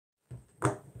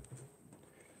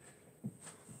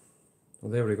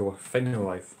Well, there we go, finally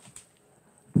live.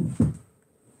 Right.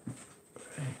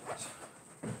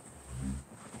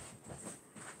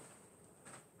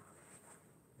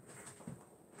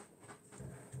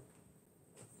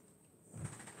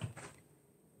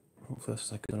 Hopefully this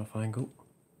is a good enough angle.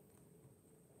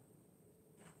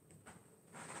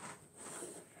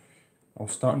 I'll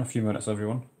start in a few minutes,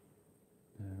 everyone.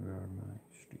 Where are my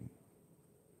stream?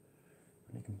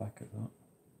 I need to come back at that.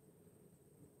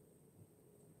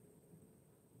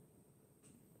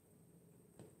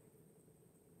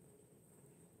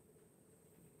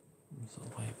 Is it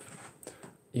live?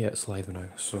 Yeah, it's live now,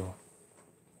 so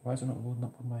why is it not loading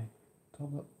up on my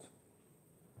tablet?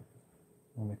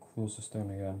 Let me close this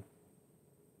down again.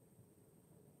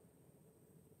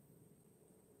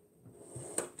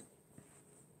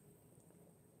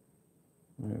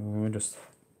 Right, let me just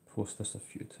post this a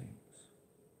few times.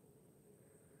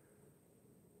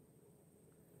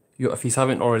 If you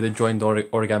haven't already joined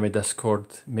Origami Discord,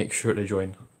 make sure to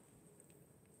join.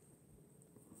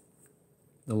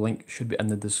 The link should be in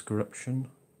the description.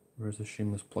 Where's the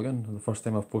shameless plugin? The first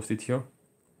time I've posted here.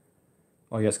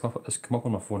 Oh yeah, it's come up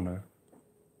on my phone now.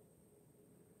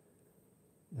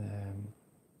 There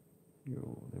we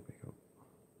go.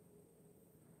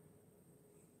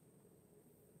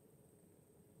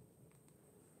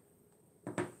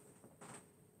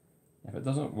 If it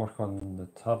doesn't work on the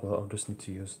tablet, I'll just need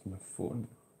to use my phone.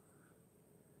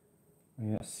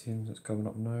 Yeah, it seems it's coming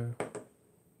up now.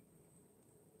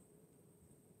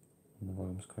 And the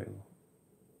volume's quite low.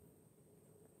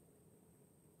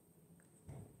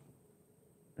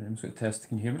 Right, I'm just going to test,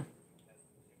 can you hear me?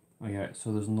 Oh yeah,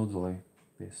 so there's no delay,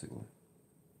 basically.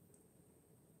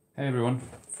 Hey everyone,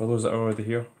 for those that are already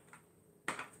here.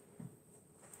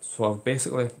 So I've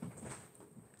basically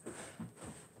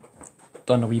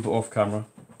done a wee bit off camera.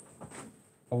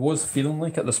 I was feeling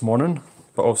like it this morning,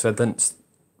 but obviously I didn't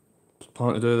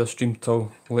plan to do this stream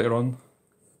till later on.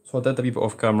 So I did a wee bit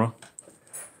off camera.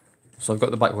 So I've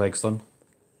got the back legs done.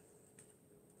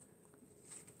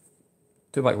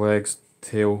 2 back legs,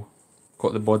 tail,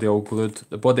 got the body all glued.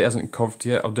 The body isn't curved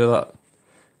yet, I'll do that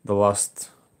the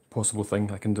last possible thing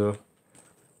I can do.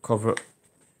 Cover it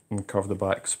and curve the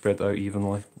back, spread it out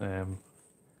evenly.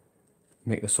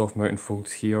 Make the soft mounting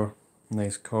folds here,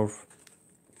 nice curve.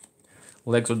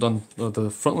 Legs are done.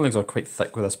 The front legs are quite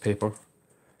thick with this paper,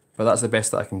 but that's the best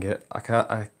that I can get.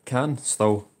 I can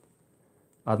still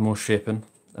add more shaping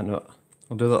into it.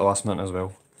 I'll do that at the last minute as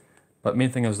well. But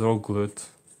main thing is they're all glued.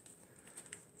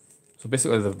 So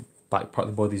basically the back part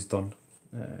of the body's done.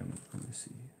 Let me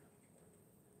see.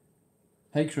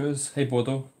 Hey Cruz, hey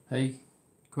Bodo, hey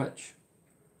Quitch.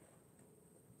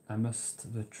 I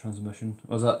missed the transmission.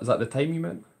 Oh, is that the time you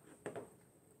meant?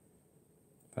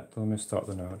 In fact, let me start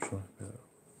there now actually.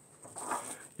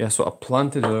 Yeah, so I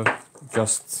plan to do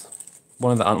just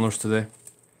one of the antlers today.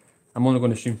 I'm only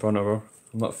going to stream for an hour.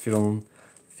 I'm not feeling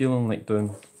like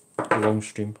doing a long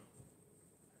stream.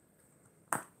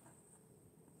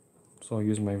 So I'll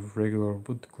use my regular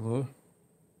wood glue.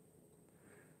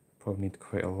 Probably need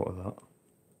quite a lot of that.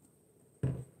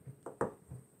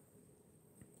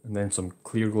 And then some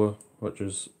clear glue, which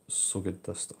is so good,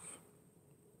 this stuff.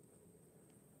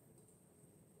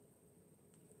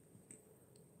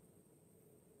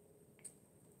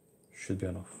 Should be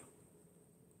enough.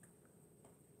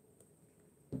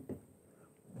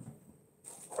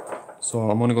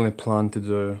 So I'm only going to plan to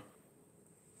do...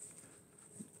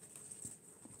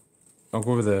 I'll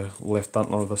go with the left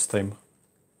antler this time.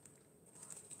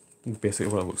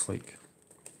 Basically what it looks like.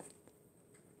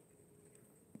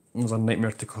 It was a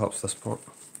nightmare to collapse this part.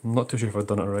 I'm not too sure if I've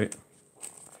done it right.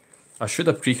 I should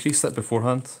have pre-creased it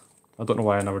beforehand. I don't know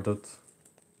why I never did.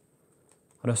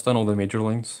 I just done all the major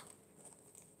lines.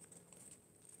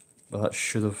 But that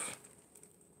should have...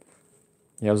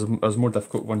 Yeah, it was more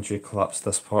difficult once you collapse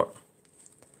this part.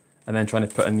 And then trying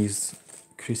to put in these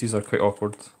creases are quite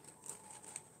awkward.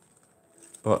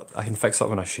 But I can fix that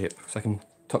when I shape. So I can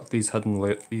tuck these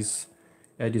these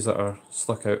edges that are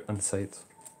stuck out inside.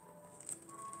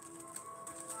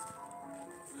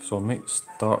 So I might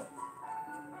start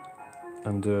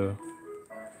and do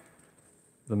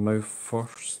the mouth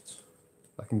first.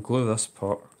 I can glue this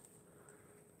part,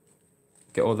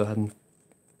 get all the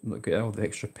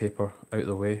extra paper out of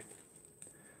the way.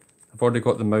 I've already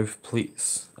got the mouth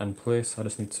pleats in place, I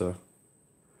just need to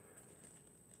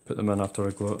put them in after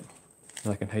I glue it.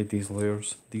 And I can hide these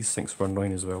layers. These sinks were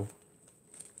annoying as well.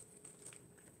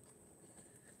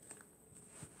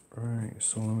 Right,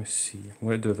 so let me see. I'm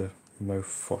going to do the mouth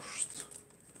first.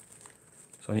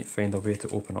 So I need to find a way to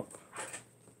open up.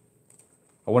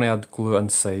 I want to add glue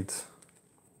inside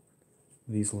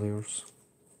these layers.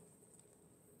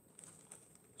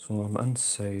 So I'm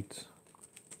inside.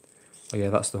 Oh yeah,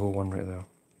 that's the whole one right there.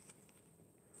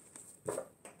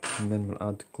 And then we'll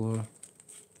add glue.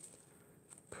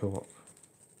 Pull up.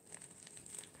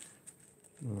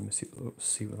 Let me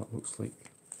see what that looks like.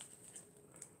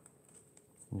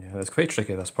 Yeah, it's quite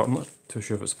tricky, this part. I'm not too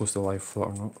sure if it's supposed to lie flat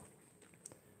or not.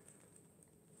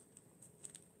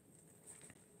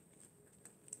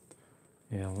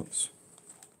 Yeah, looks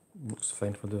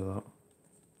fine if I do that.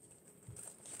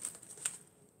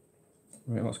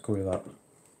 Right, let's go with that.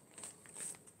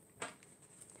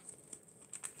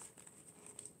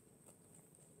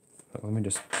 But let me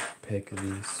just peg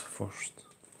these first.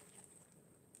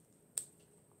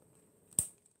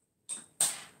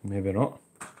 Maybe not.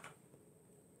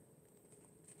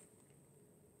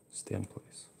 Stay in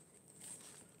place.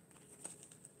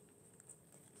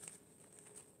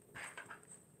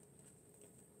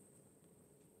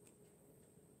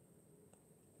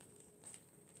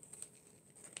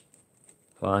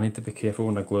 So I need to be careful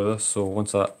when I glue this, so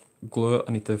once I glue it,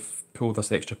 I need to pull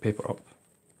this extra paper up.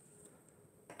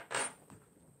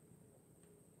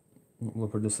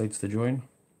 Leopard decides to join.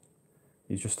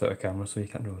 He's just out of camera, so you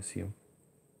can't really see him.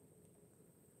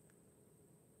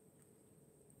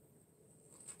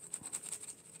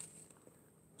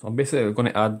 So I'm basically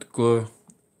going to add glue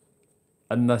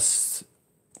in this,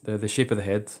 the shape of the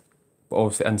head, but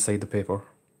obviously inside the paper.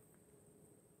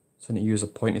 So I need to use a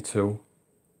pointy tool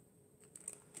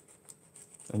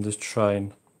and just try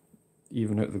and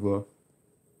even out the glue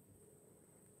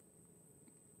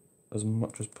as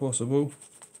much as possible.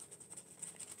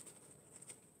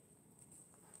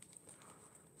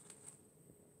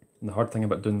 And the hard thing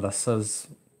about doing this is,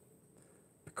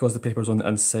 because the paper's on the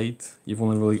inside, you've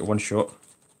only really got one shot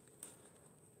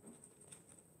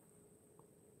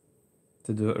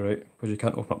to do it right, because you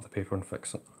can't open up the paper and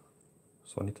fix it.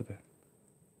 So I need to be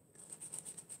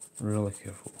really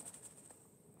careful.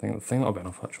 I think that'll be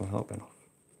enough actually, that'll be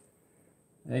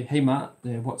enough. Hey Matt,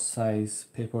 what size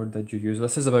paper did you use?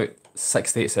 This is about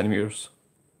 6 to 8 centimetres.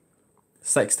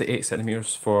 6 to 8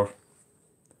 centimetres for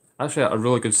actually a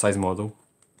really good size model.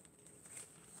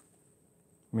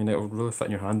 I mean, it'll really fit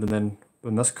in your hand, and then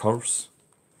when this curves,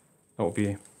 it'll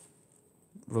be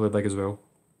really big as well.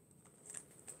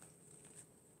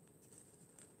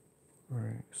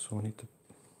 Right, so I need to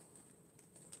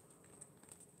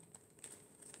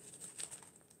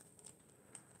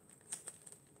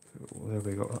there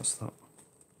we go, that's that.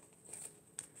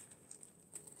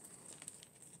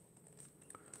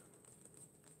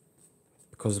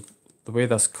 Because the way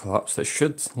this collapsed, it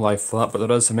should lie flat, but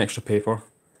there is some extra paper.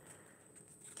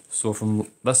 So from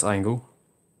this angle,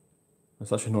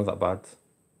 it's actually not that bad.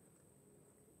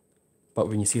 But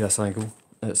when you see this angle,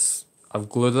 I've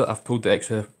glued it, I've pulled the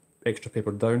extra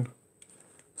paper down,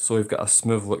 so we've got a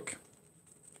smooth look.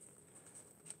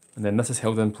 And then this is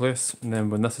held in place, and then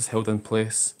when this is held in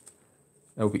place,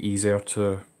 it'll be easier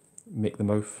to make the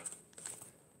mouth.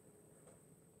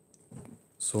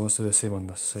 So let's do the same on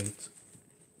this side.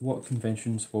 What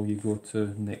conventions will you go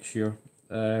to next year?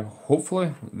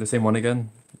 Hopefully the same one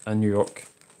again in New York,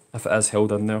 if it is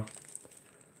held in there.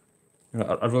 You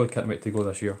know, I really can't wait to go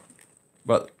this year.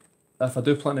 But if I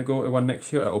do plan to go to one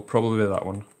next year, it'll probably be that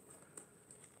one.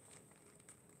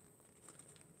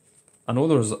 I know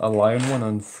there's a lion one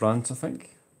in France, I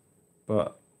think,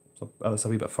 but it's a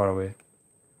wee bit far away.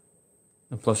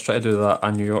 And plus, try to do that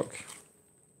in New York.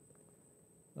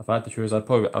 If I had to choose, I'd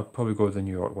probably go with the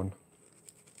New York one.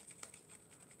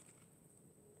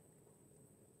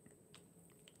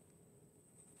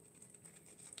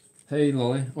 Hey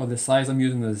Lolly, well the size I'm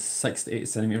using is 6 to 8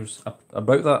 centimetres,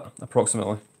 about that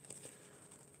approximately.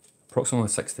 Approximately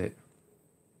 6 to 8.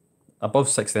 Above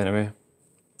 60 anyway.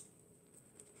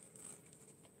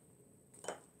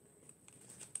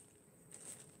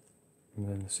 And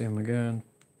then the same again,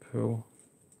 pull.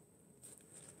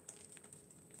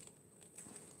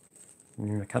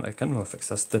 I can't really fix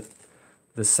this.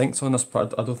 The sinks on this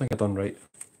part, I don't think I've done right.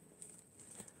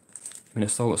 I mean, it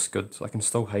still looks good, so I can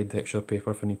still hide the extra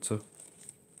paper if I need to.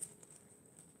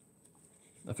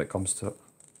 If it comes to it.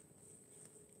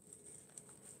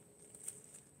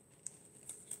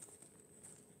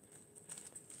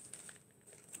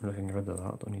 I'm getting rid of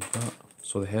that, don't need that.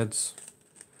 So the head's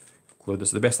glued. This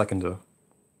is the best I can do.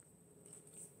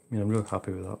 I mean, I'm really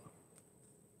happy with that.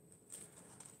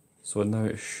 So now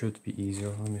it should be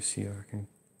easier. Let me see if I can.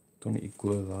 Don't need to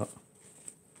glue that.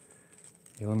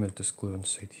 Yeah, let me just glue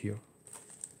inside here.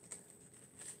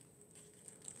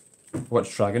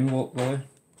 Which dragon, Lolly?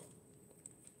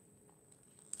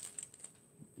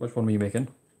 Which one were you making?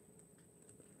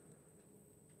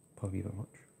 Probably a bit much.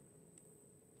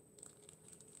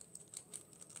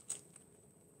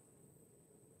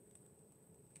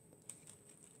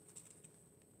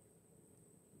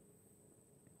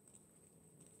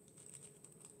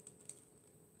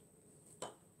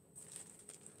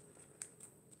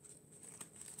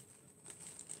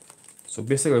 So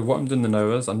basically what I'm doing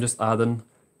now is I'm just adding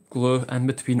glue in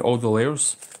between all the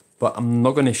layers, but I'm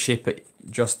not going to shape it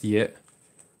just yet.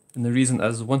 And the reason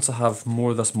is, once I have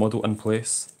more of this model in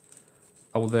place,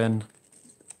 I will then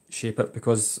shape it,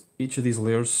 because each of these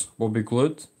layers will be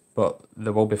glued, but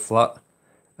they will be flat,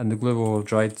 and the glue will have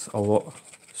dried a lot.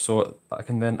 So I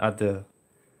can then add the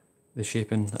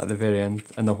shaping at the very end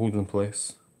and they'll hold in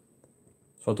place.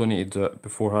 So I don't need to do it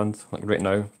beforehand, like right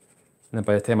now. And then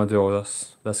by the time I do all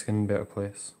this, this can be out of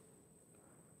place.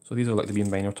 So these are like the wee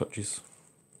minor touches.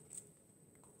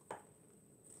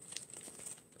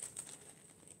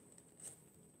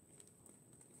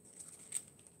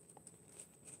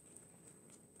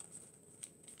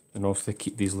 And also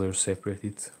keep these layers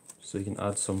separated, so you can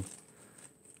add some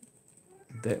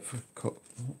depth of cut.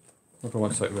 Look at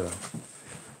one side with that.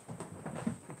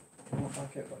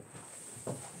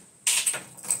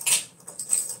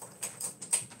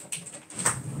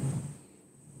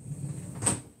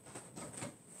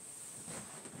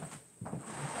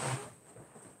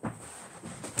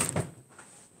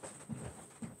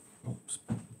 Oops.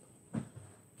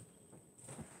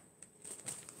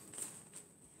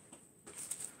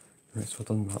 Right, so I've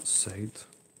done that side.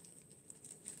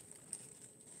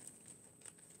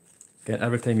 Again,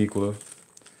 every time you glue,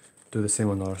 do the same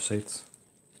on the other sides.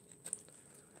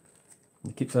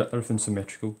 It keeps everything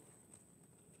symmetrical.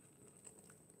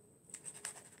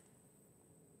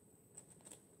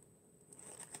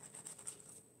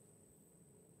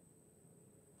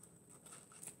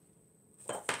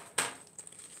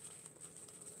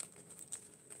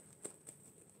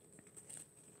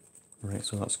 Right,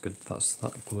 so that's good. That's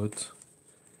that glued.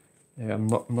 I'm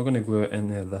not going to glue it in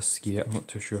this yet. I'm not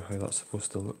too sure how that's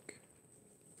supposed to look.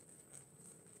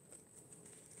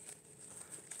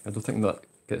 I don't think that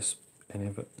gets any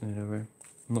of it anywhere.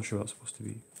 I'm not sure what that's supposed to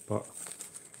be, but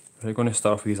we're going to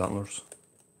start off with these antlers.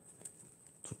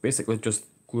 So basically just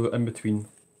glue it in between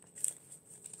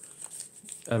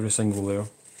every single layer.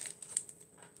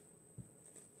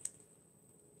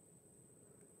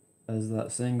 Is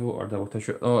that single or double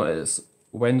tissue? Oh, it's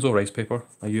Wenzo rice paper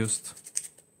I used.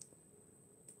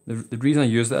 The reason I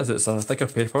used it is it's a thicker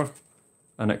paper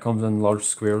and it comes in large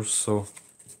squares, so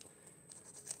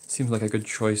it seems like a good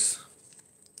choice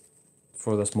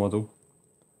for this model.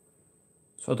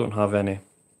 So I don't have any,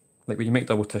 like when you make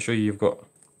double tissue you've got,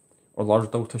 or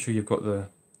large double tissue, you've got the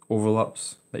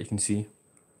overlaps that you can see.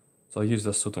 So I use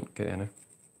this so I don't get any.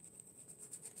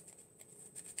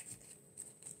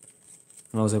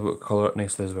 And I was able to colour it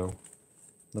nicely as well,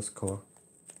 this colour.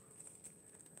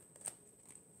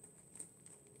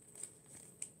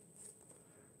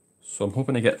 So I'm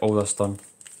hoping to get all this done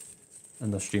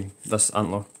in this stream, this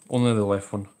antler, only the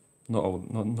left one, not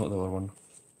the other one.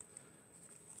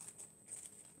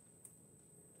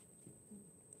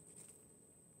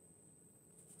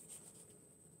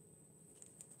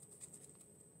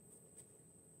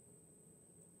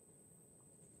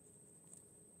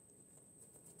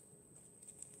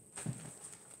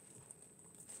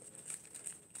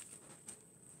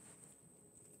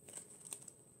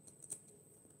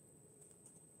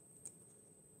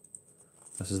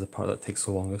 This is the part that takes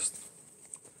the longest.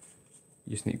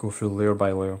 You just need to go through layer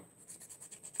by layer.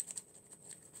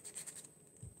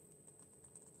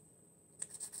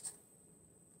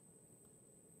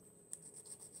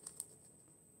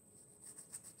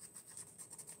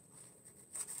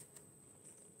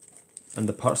 And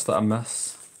the parts that I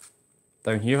miss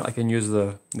down here, I can use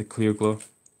the clear glue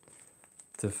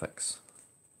to fix,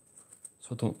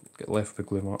 so I don't get left with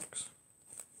glue marks.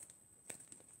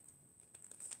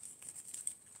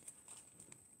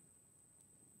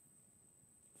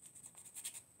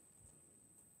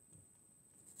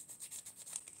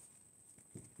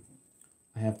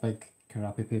 I have big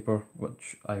CARIBOU paper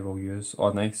which I will use.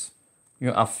 Oh, nice. You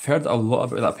know, I've heard a lot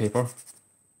about that paper,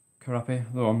 CARIBOU,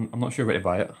 though I'm not sure where to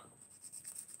buy it.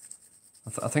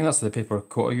 I think that's the paper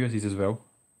Kota uses as well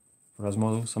for his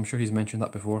models. I'm sure he's mentioned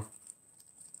that before.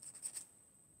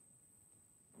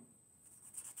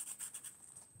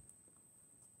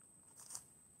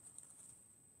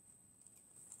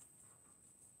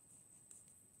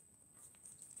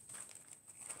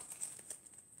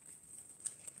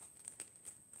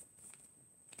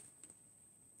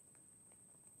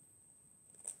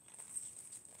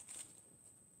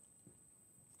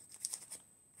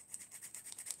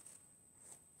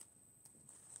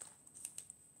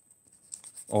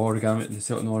 Origami, they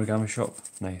sell it in the origami shop.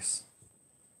 Nice.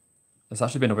 It's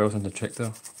actually been a while since I checked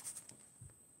there.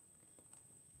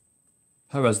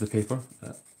 How is the paper?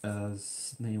 It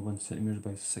is 91cm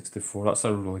by 64. That's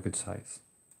a really good size.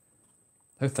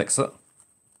 How thick's it?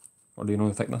 Or do you know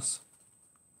the thickness?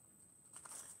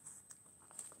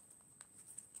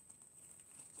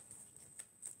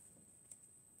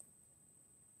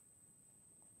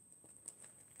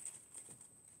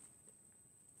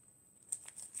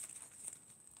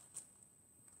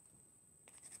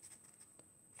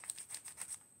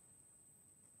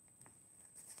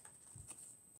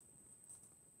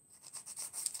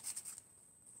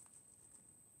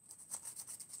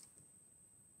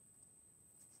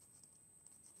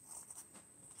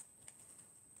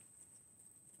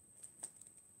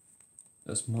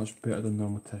 It's much better than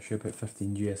normal tissue, about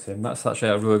 15 GSM. That's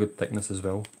actually a really good thickness as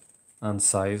well, and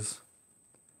size.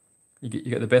 You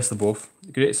get the best of both.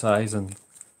 Great size and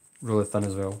really thin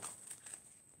as well.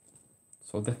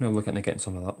 So I'll definitely look into getting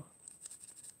some of that.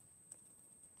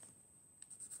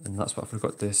 And that's what I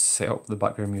forgot to set up the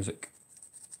background music.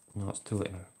 No, it's too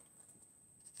late now.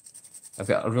 I've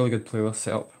got a really good playlist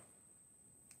set up,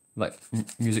 like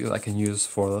music that I can use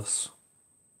for this,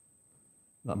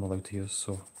 that I'm allowed to use,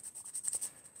 so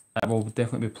it will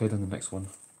definitely be played in the next one,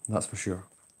 that's for sure.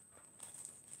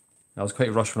 I was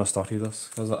quite rushed when I started this,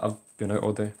 because I've been out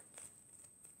all day.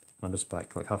 I'm just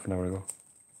back like half an hour ago.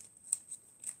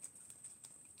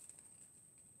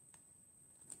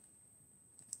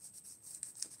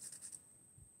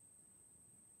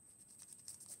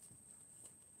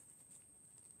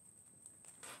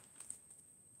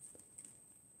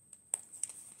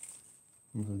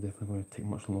 This is definitely going to take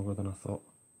much longer than I thought.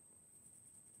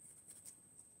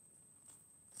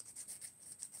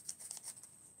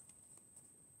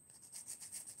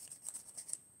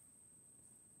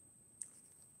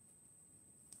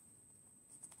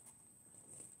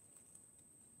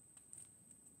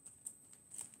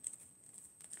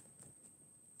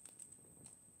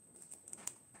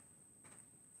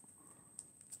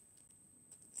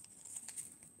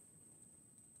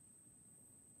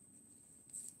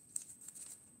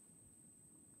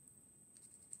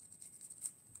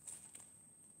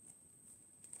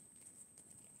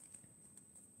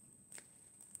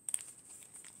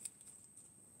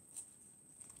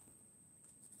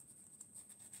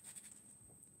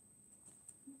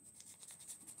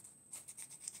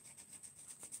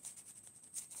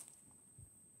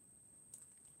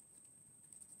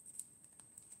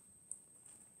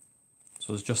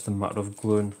 So it's just a matter of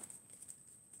gluing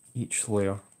each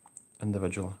layer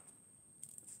individually.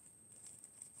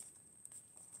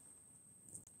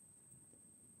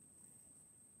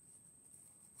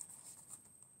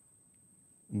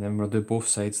 And then when I do both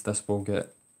sides, this will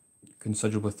get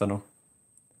considerably thinner,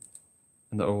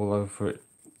 and that will allow for it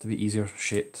to be easier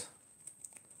shaped.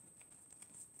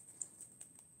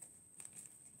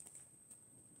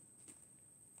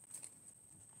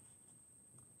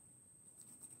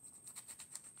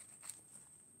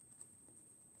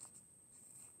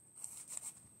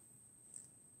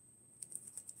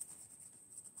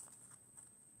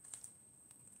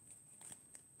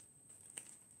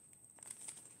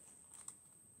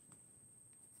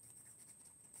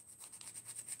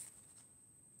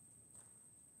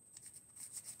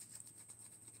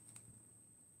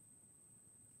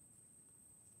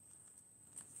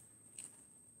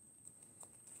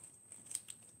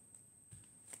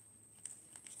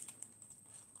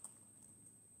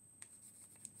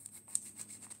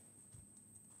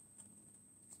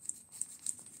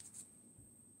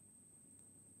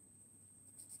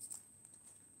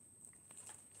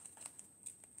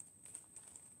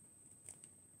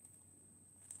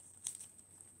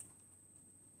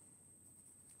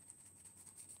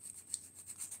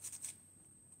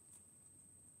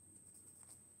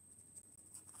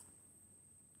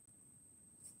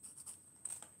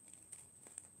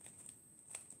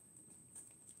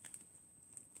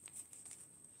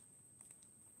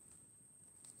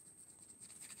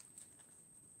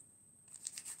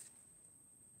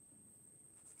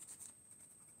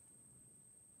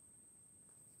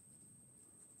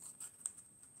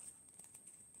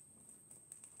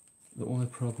 The only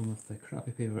problem with the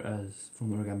crappy paper is,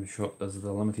 from the Origami shop, is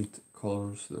the limited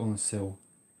colours. They only sell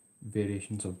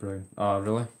variations of brown. Ah,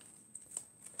 really?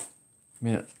 I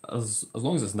mean, as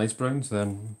long as it's nice browns,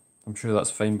 then I'm sure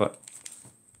that's fine, but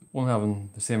only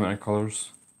having the same amount of colours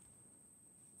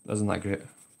isn't that great.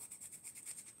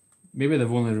 Maybe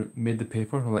they've only made the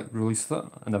paper, like released it,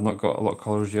 and they've not got a lot of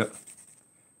colours yet.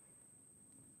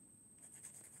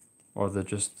 Or they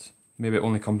just, maybe it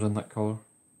only comes in that colour.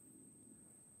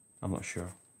 I'm not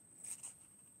sure.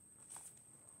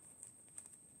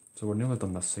 So we're nearly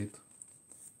done this side.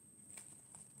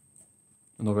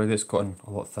 And already it's gotten a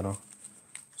lot thinner,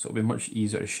 so it'll be much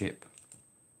easier to shape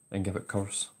and give it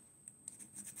curves.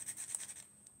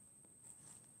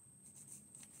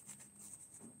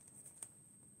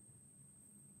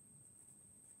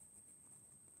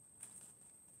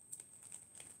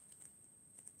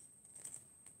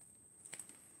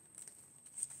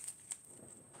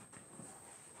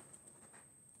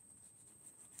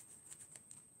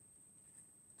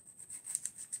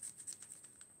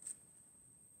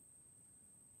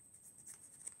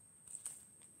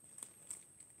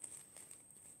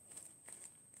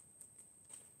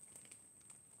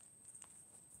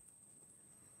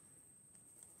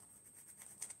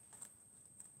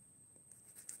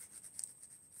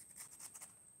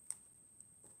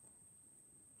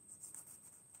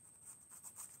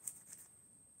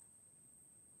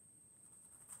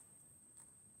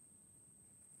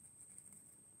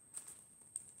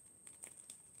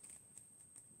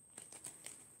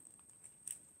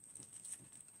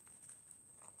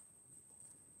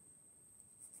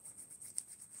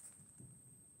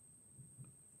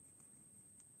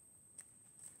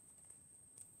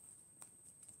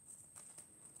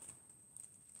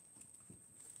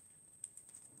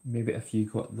 Maybe if you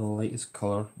got the lightest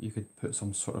colour, you could put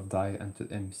some sort of dye into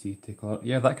the MC to colour.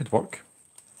 Yeah, that could work.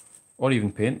 Or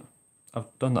even paint. I've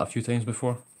done that a few times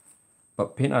before.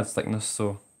 But paint adds thickness,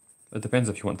 so it depends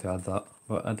if you want to add that.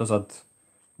 But it does add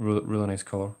really, really nice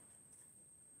colour.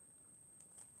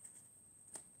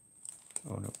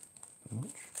 Oh no, too much.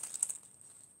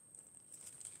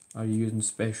 Are you using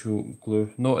special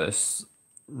glue? No, it's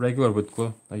regular wood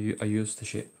glue I use to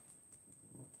shape.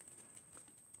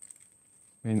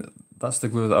 I mean, that's the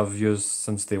glue that I've used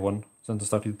since day one, since I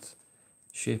started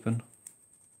shaping.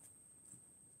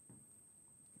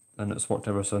 And it's worked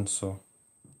ever since, so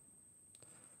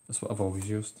that's what I've always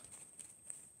used.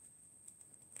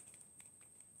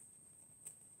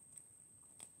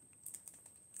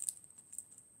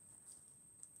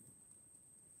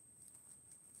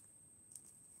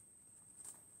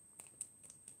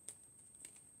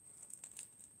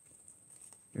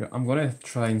 Yeah, I'm gonna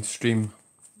try and stream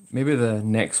maybe the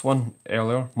next one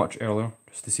earlier, much earlier,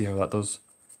 just to see how that does.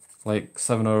 Like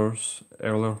 7 hours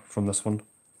earlier from this one.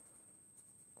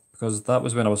 Because that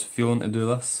was when I was feeling to do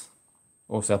this.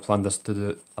 Obviously I plan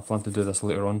to do this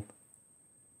later on.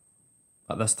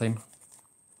 At this time.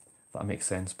 If that makes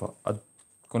sense, but I'm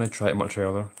gonna try it much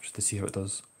earlier just to see how it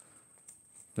does.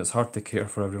 It's hard to cater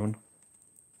for everyone.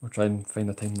 Or try and find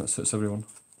a time that suits everyone.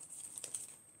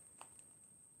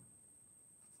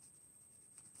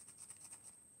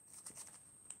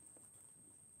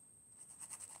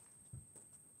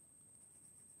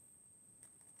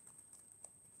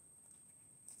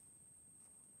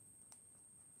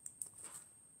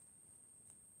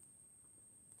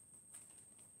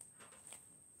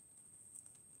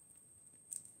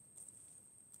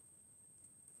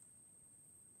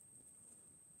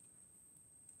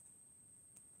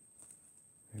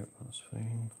 Yep, that's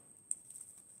fine.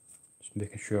 Just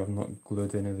making sure I've not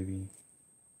glued any of the wee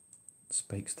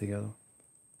spikes together.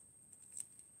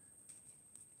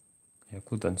 Yeah, I've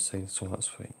glued inside, so that's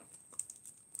fine.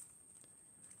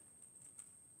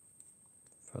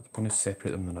 I'm going to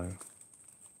separate them now.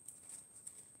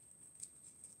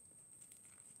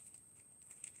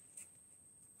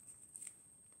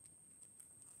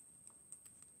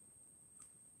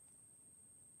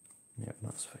 Yep,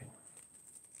 that's fine.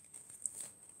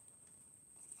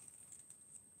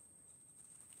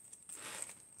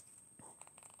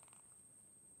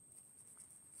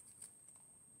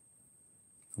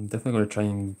 I'm definitely going to try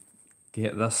and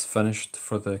get this finished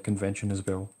for the convention as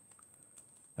well.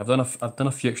 I've done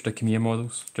a few extra Kamiya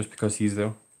models just because he's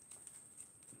there.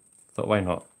 Thought why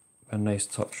not? A nice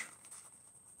touch.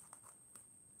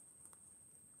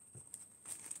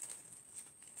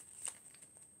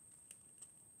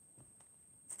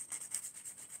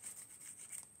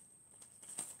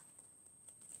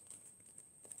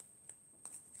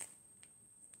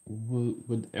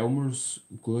 Would Elmer's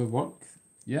glue work?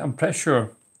 Yeah, I'm pretty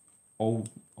sure all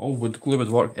wood glue would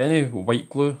work. Any white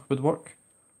glue would work.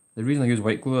 The reason I use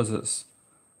white glue is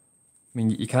I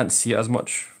mean, you can't see it as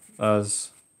much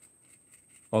as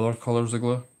other colours of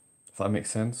glue, if that makes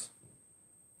sense.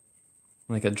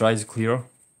 Like it dries clearer,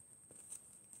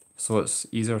 so it's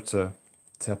easier to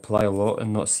apply a lot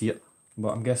and not see it. But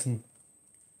I'm guessing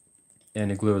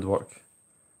any glue would work.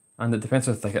 And it depends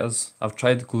how thick it is. I've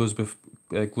tried glue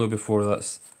before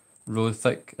that's really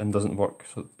thick and doesn't work.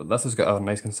 So, but this has got a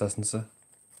nice consistency.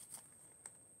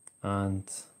 And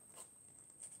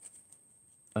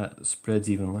it spreads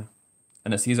evenly.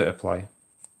 And it's easy to apply.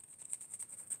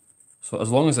 So as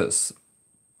long as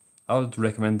I would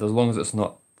recommend as long as it's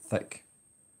not thick,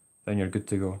 then you're good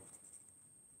to go.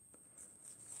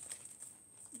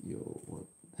 Yo, what?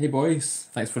 Hey boys,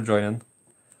 thanks for joining.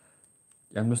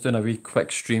 Yeah, I'm just doing a wee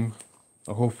quick stream.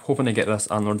 I'm hoping to get this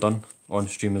antler done on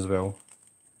stream as well.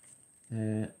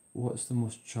 What's the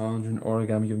most challenging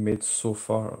origami you've made so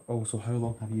far? Also, how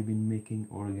long have you been making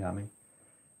origami?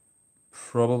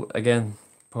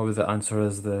 Probably the answer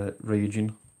is the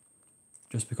Ryujin.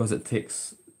 Just because it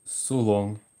takes so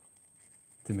long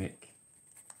to make.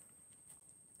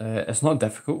 It's not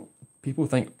difficult. People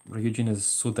think Ryujin is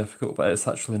so difficult, but it's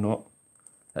actually not.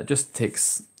 It just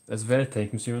takes, it's very time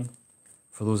consuming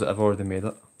for those that have already made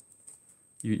it.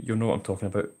 You'll know what I'm talking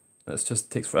about. It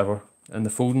just takes forever. And the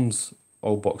folding's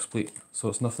all box pleat, so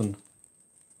it's nothing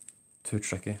too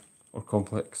tricky or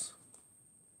complex.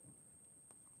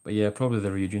 But yeah, probably the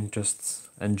Ryujin, just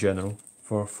in general,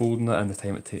 for folding it and the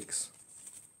time it takes.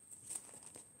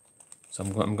 So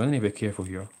I'm going to be careful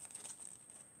here.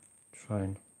 Try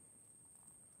and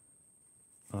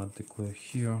add the glue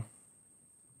here.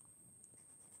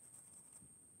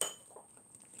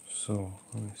 So,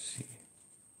 let me see.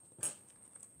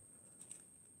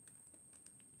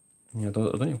 Yeah, I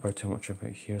don't need to worry too much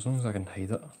about here, as long as I can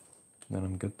hide it, then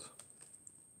I'm good.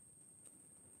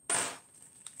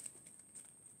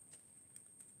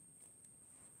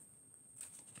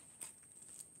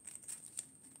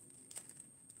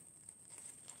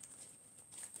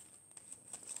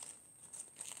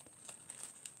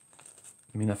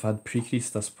 I mean, if I had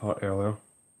pre-creased this part earlier,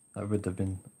 that would have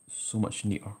been so much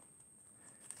neater.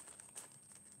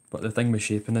 But the thing with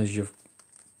shaping is you've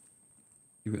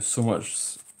got so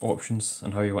much options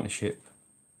on how you want to shape.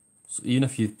 So even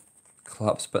if you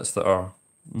collapse bits that are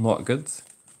not good,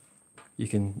 you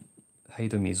can hide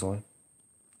them easily.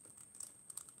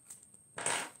 I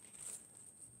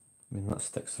mean, that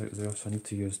sticks out there, so I need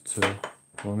to use two.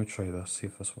 Well, let me try this, see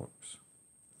if this works.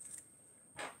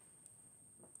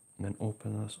 And then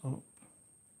open this up.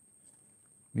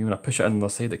 I mean, when I push it in the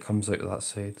side, it comes out that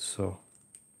side, so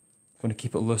I'm going to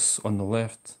keep it loose on the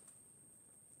left.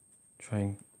 Try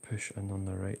and push in on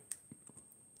the right.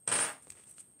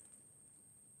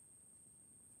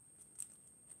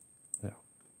 There.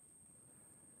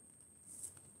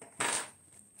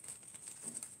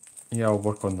 Yeah, I'll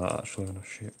work on that actually when I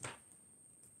shape.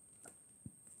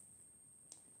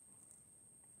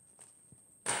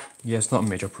 Yeah, it's not a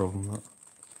major problem, that.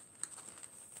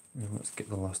 Yeah, let's get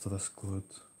the last of this glued.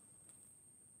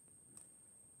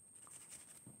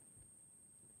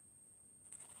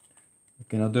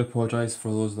 Again, I do apologise for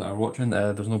those that are watching,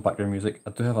 there's no background music.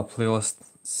 I do have a playlist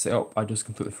set up, I just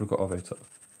completely forgot about it.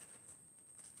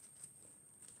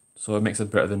 So it makes it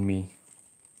better than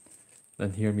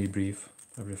hear me breathe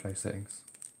every 5 seconds.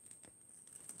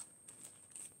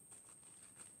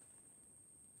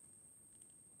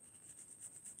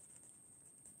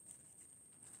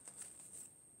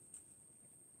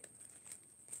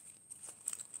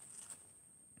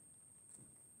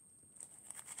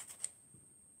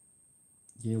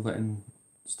 Yeah, letting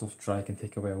stuff dry can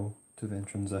take a while to then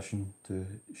transition to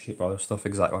shape other stuff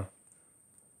exactly.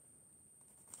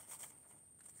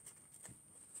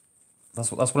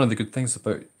 That's one of the good things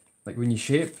about, like, when you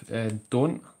shape,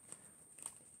 for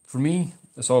me,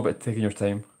 it's all about taking your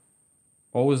time.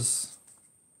 Always,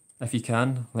 if you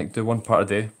can, like, do one part a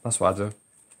day. That's what I do.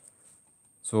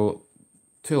 So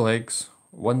 2 legs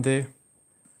one day,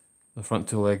 the front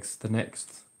 2 legs the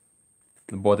next,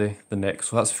 the body the next.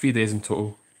 So that's 3 days in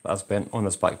total that I spent on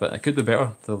this back bit. It could be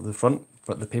better, the front,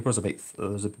 but the paper's a bit,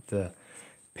 the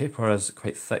paper is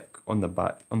quite thick on the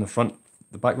back. On the front,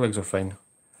 the back legs are fine.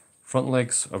 Front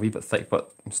legs are a wee bit thick,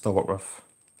 but still work with.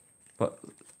 But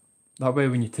that way,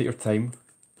 when you take your time,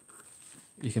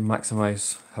 you can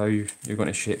maximise how you're going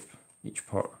to shape each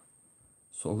part,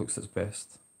 so it looks its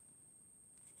best.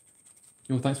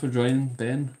 Yo, thanks for joining,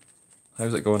 Ben.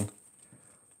 How's it going?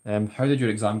 How did your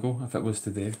exam go, if it was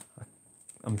today?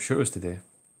 I'm sure it was today.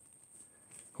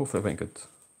 Hopefully it went good.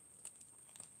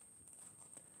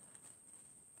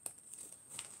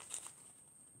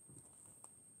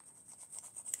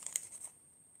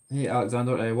 Hey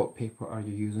Alexander, what paper are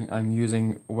you using? I'm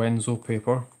using Wenzo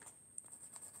paper,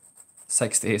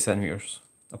 6 to 8 centimeters,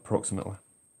 approximately.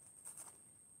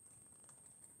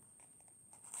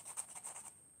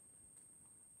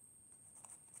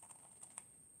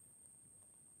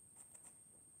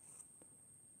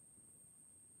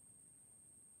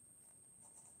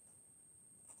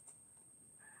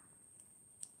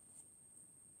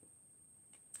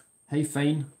 Hey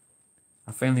Fine,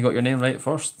 I finally got your name right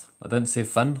first. I didn't say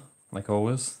Finn, like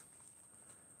always.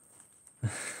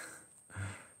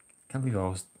 Can't believe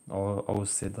I always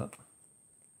said that.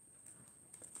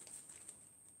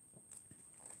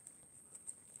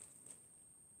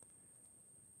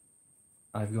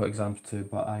 I've got exams too,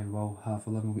 but I will have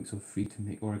 11 weeks of free to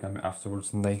make origami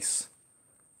afterwards. Nice.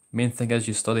 Main thing is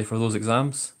you study for those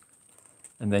exams,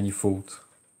 and then you fold.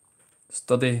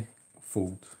 Study,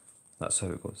 fold. That's how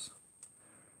it goes.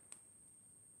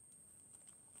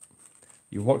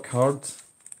 You work hard,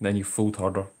 then you fold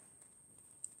harder.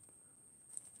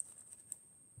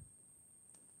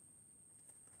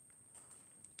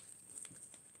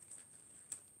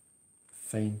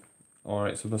 Fine.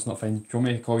 Alright, so that's not fine. Do you want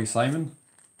me to call you Simon?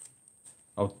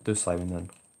 I'll do Simon then.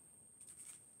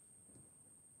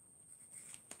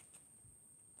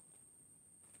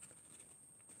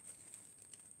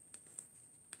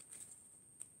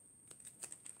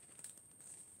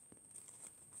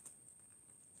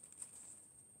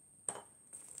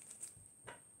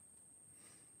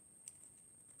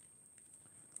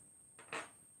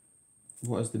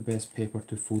 What is the best paper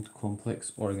to fold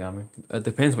complex origami? It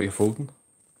depends what you're folding.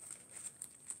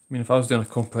 I mean, if I was doing a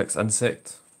complex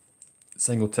insect,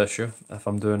 single tissue. If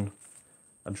I'm doing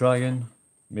a dragon,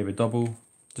 maybe double,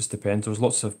 just depends. There's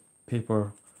lots of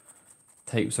paper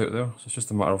types out there, so it's just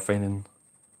a matter of finding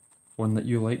one that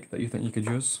you like, that you think you could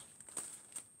use.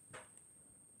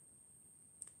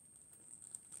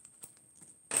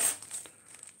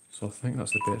 So I think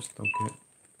that's the best I'll get.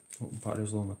 Oh,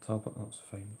 battery's low on my tablet, that's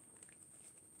fine.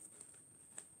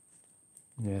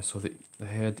 Yeah, so the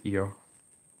head ear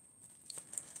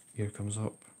comes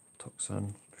up, tucks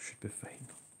in, should be fine.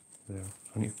 There,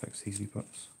 I need to fix these wee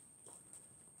bits.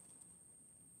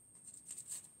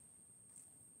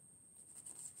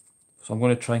 So I'm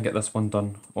going to try and get this one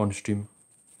done on stream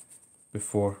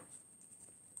before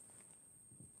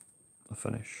I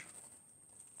finish.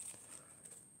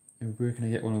 And where can I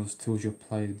get one of those tools you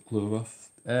apply glue with?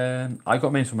 I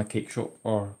got mine from a cake shop,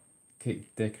 or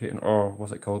cake decorating, or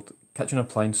what's it called? Kitchen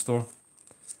appliance store.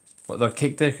 But they're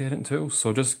cake decorating tools,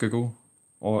 so just Google,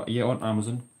 or yeah, on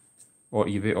Amazon, or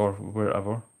eBay, or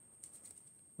wherever.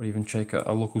 Or even check out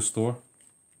a local store.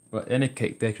 But any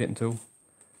cake decorating tool,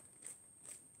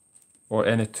 or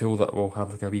any tool that will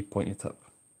have like a wee pointy tip,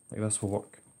 like this will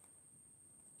work.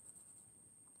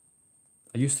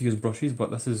 I used to use brushes, but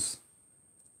this is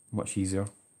much easier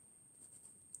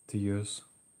to use,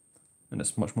 and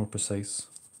it's much more precise.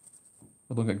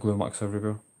 I don't get glue marks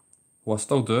everywhere. Well, I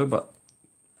still do, but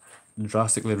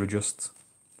drastically reduced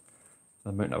the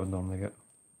amount I would normally get.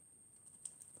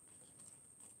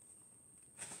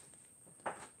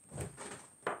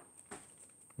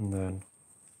 And then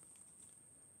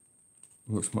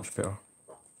it looks much better.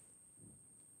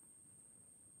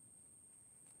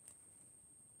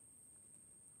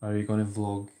 Are you going to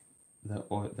vlog the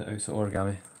outside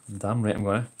origami? Damn right I'm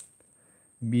gonna.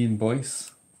 Me and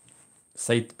boys,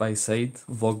 side by side,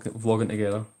 vlogging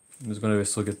together. It's going to be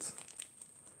so good.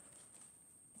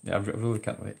 Yeah, I really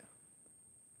can't wait.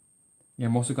 Yeah,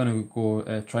 I'm also going to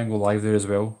go try and go live there as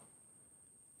well.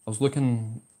 I was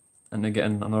looking into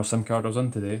getting another SIM card. I was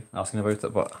in today asking about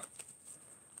it, but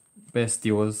best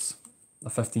deal is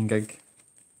a 15 gig.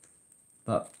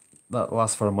 That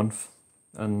lasts for a month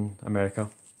in America.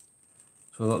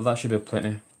 So that should be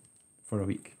plenty for a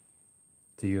week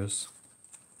to use.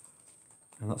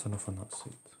 And that's enough on that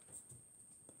side.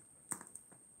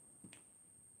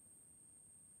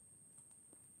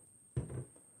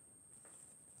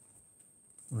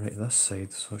 Right, this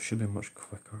side, so it should be much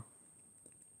quicker.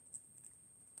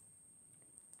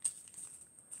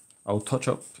 I'll touch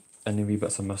up any wee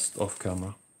bits I missed off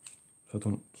camera, so I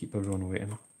don't keep everyone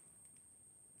waiting.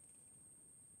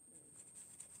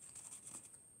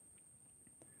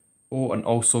 Oh, and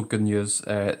also good news,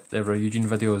 the Ryujin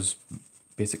video is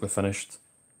basically finished.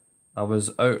 I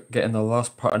was out getting the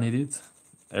last part I needed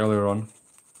earlier on,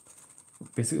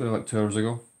 basically like 2 hours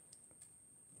ago.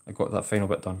 I got that final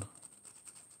bit done.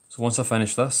 So once I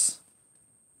finish this,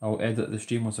 I'll edit the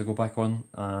stream once I go back on,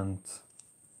 and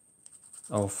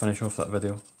I'll finish off that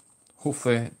video.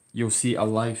 Hopefully you'll see a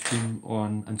live stream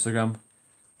on Instagram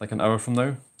like an hour from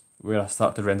now, where I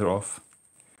start to render off.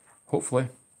 Hopefully.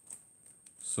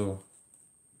 So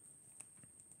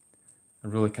I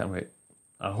really can't wait.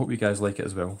 I hope you guys like it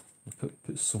as well. I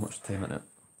put so much time in it.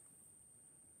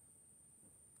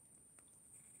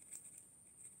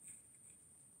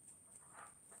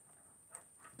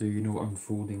 Do you know what I'm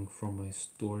folding from my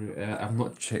story? I've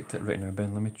not checked it right now,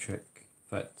 Ben. Let me check.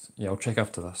 In fact, yeah, I'll check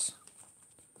after this.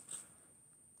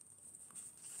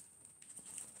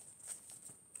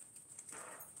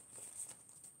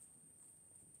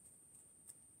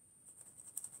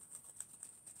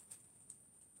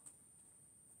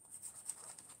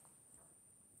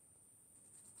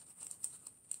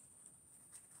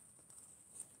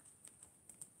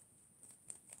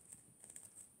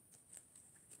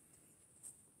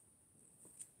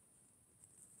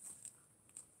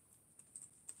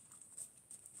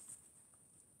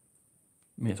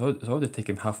 I mean, it's already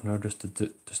taken half an hour just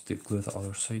to glue the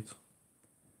other side.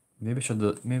 Maybe I should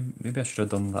have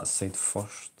done that side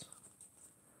first,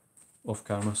 off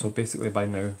camera. So basically, by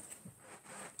now,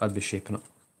 I'd be shaping it.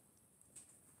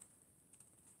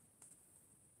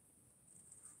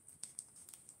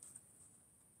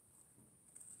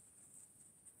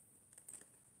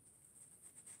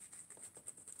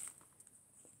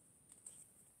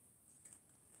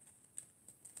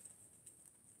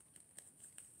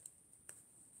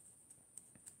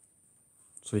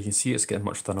 So you can see it's getting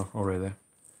much thinner already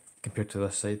compared to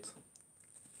this side.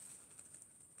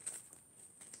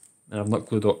 And I've not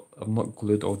glued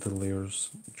all the layers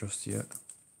just yet.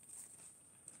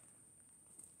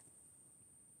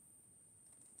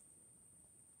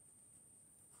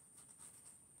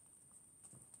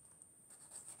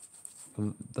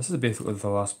 But this is basically the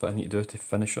last bit I need to do to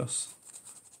finish this.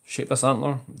 Shape this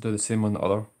antler, do the same on the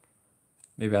other.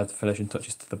 Maybe add finishing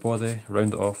touches to the body,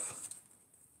 round it off.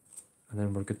 and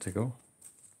then we're good to go.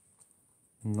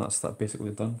 And that's that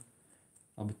basically done.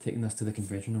 I'll be taking this to the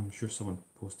convention. I'm sure someone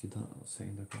posted that a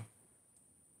second ago.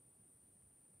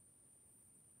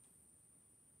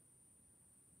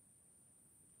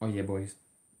 Oh yeah, boys.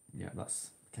 Yeah,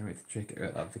 can't wait to check it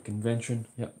out at the convention.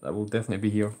 Yep, that will definitely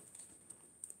be here.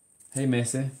 Hey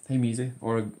Messi, hey Mize,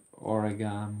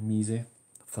 ORIGAMI.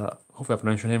 Hopefully I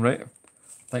pronounced your name right.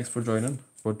 Thanks for joining.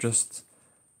 We're just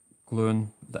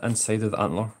gluing the inside of the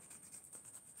antler.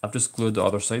 I've just glued the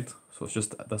other side, so it's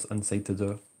just this inside to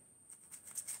do.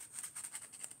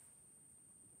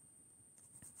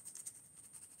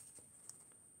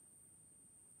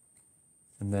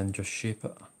 And then just shape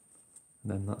it.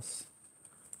 And then that's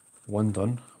one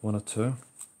done, one or two.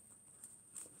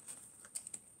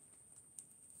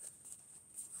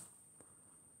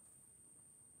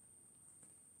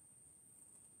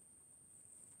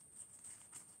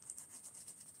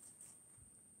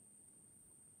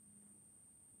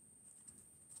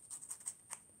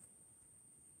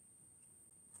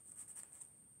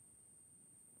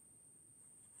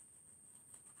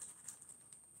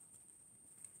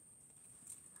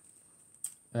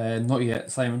 Not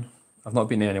yet, Simon. I've not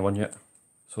been to anyone yet.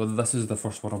 So this is the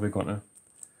first one I'll be going to.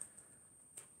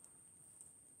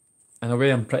 In a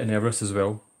way, I'm pretty nervous as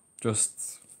well,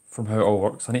 just from how it all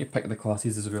works. I need to pick the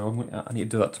classes as well. I need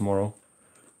to do that tomorrow.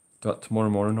 Do that tomorrow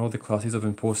morning. All the classes have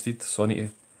been posted, so I need to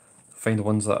find the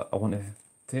ones that I want to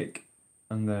take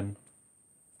and then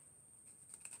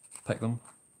pick them.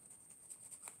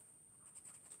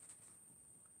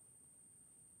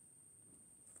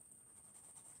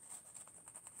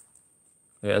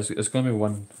 Yeah, it's going to be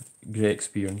one great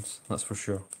experience, that's for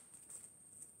sure.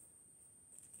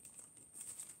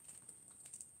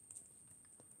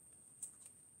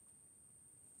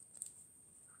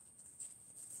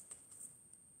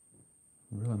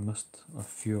 I really missed a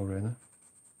few already.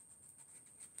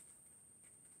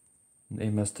 The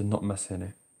aim is to not miss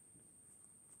any.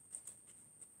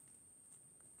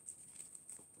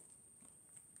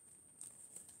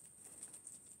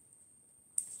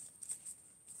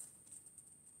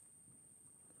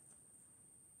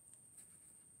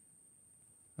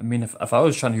 I mean, if I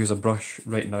was trying to use a brush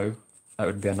right now, it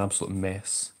would be an absolute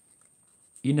mess.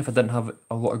 Even if I didn't have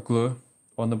a lot of glue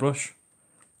on the brush,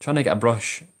 trying to get a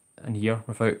brush in here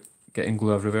without getting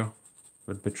glue everywhere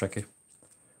would be tricky.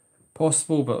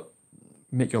 Possible, but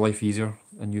make your life easier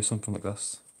and use something like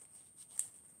this.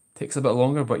 Takes a bit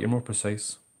longer, but you're more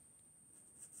precise.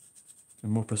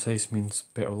 And more precise means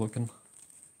better looking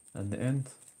in the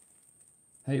end.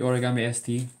 Hey Origami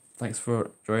ST, thanks for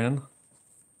joining.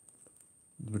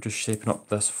 We're just shaping up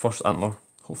this first antler.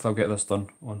 Hopefully I'll get this done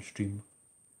on stream.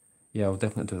 Yeah, I'll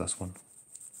definitely do this one.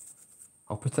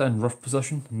 I'll put it in rough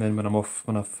position, and then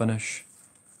when I finish,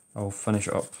 I'll finish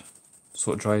it up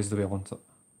so it dries the way I want it.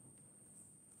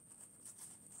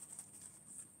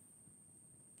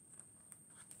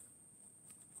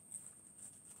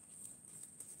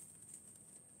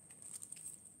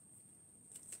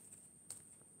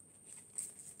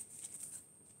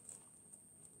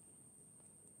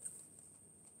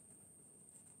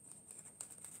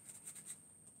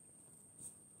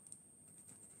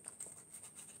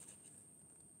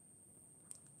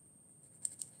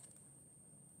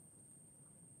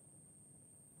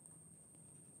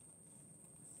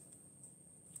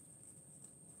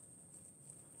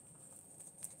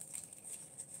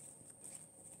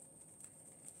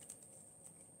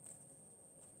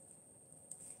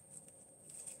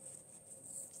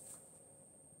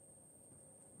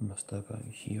 Missed a bit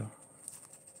here.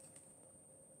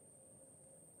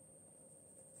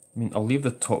 I mean, I'll leave the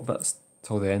top bits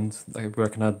till the end, like where I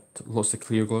can add lots of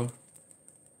clear glue,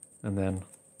 and then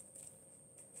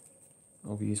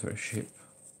I'll be easier to shape.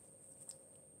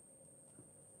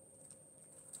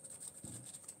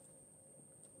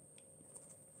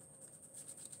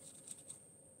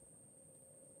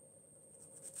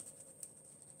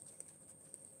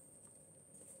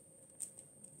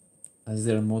 Is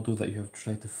there a model that you have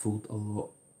tried to fold a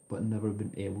lot but never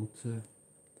been able to?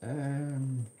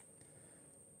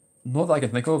 Not that I can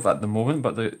think of at the moment,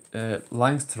 but the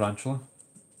Lang's Tarantula,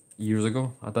 years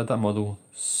ago, I did that model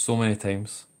so many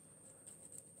times.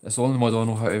 It's the only model I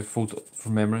know how to fold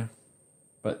from memory.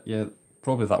 But yeah,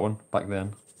 probably that one back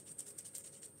then.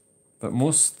 But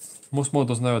most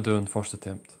models now I do on first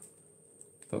attempt.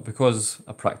 But because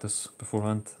I practice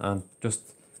beforehand and just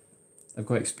I've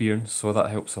got experience, so that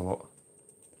helps a lot.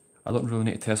 I don't really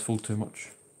need to test fold too much.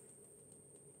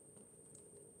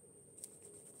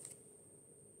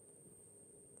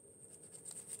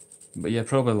 But yeah,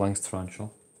 probably Lang's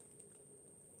Tarantula.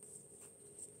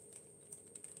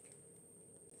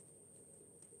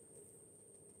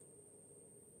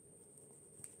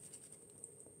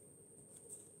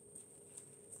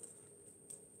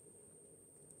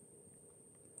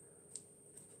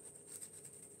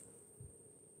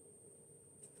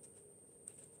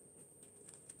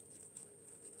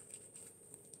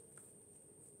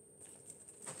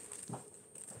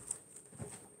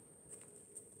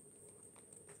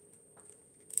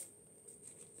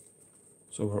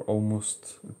 So we're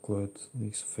almost glued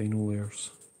these final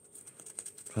layers.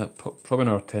 Probably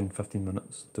another 10-15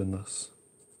 minutes doing this.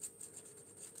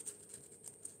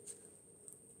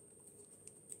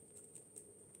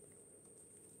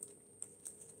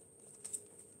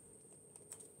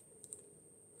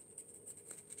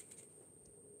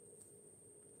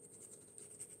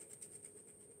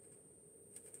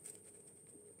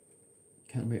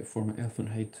 Can't wait for my elephant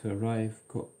hide to arrive.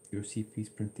 Got your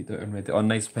CPs printed out and ready. Oh,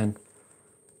 nice pen.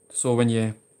 So when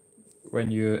you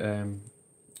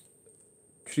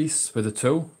crease with the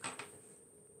tool,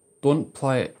 don't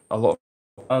apply a lot.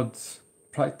 I'd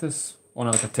practice on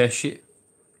like a test sheet.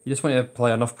 You just want to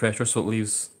apply enough pressure so it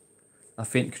leaves a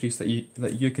faint crease that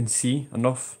you can see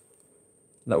enough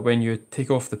that when you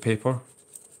take off the paper,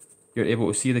 you're able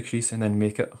to see the crease and then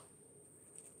make it.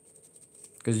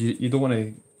 Because you don't want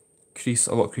to crease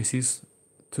a lot of creases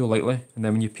too lightly, and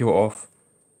then when you peel it off,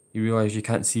 you realise you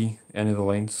can't see any of the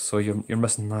lines, so you're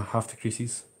missing half the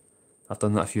creases. I've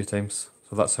done that a few times,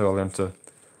 so that's how I learned to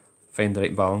find the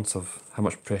right balance of how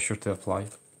much pressure to apply.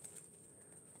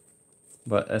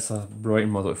 But it's a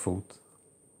brilliant model to fold.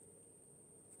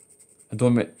 And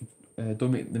don't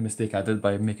make the mistake I did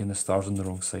by making the stars on the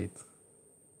wrong side.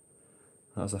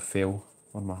 That was a fail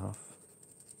on my half.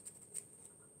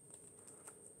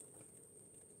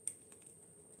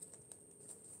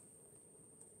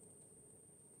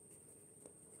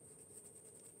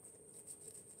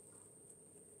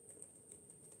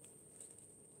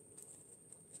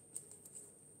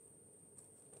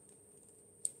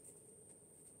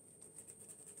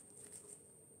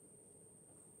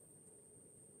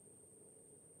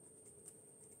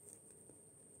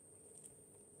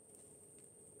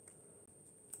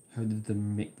 How did they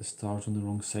make the stars on the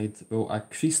wrong side? Well, I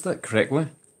creased it correctly,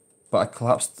 but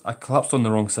I collapsed on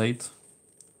the wrong side.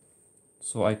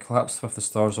 So I collapsed with the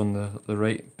stars on the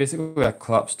right. Basically, I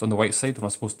collapsed on the white side when I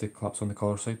was supposed to collapse on the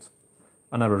colour side.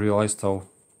 I never realised till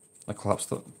I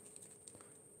collapsed it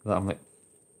that I'm like,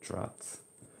 drat.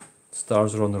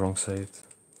 Stars are on the wrong side.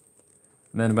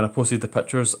 And then when I posted the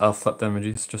pictures, I flipped the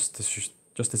images just to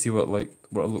see what it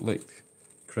looked like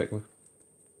correctly,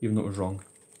 even though it was wrong.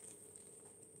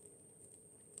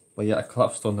 But yeah, I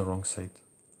collapsed on the wrong side,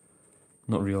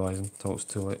 not realising until it was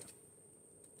too late.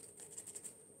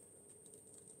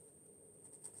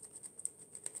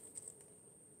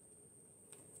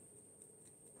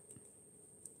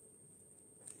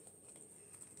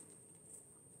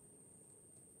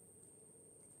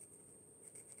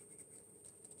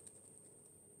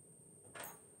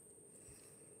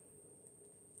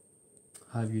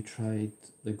 Have you tried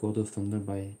The God of Thunder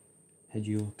by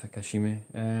Hideo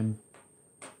Takashimi?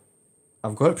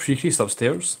 I've got it pre-creased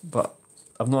upstairs, but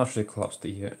I've not actually collapsed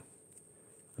it yet.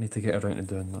 I need to get around to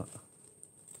doing that.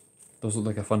 Does look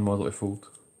like a fun model to fold.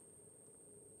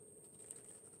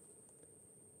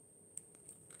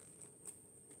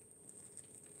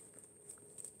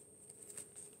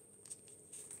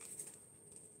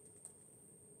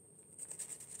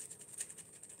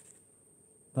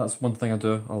 That's one thing I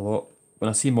do a lot. When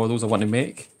I see models I want to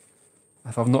make,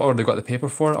 if I've not already got the paper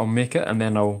for it, I'll make it and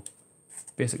then I'll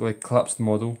basically collapse the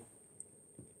model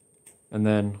and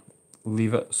then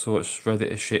leave it so it's ready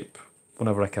to shape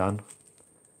whenever I can.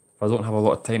 If I don't have a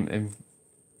lot of time to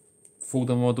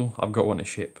fold a model, I've got one to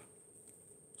shape.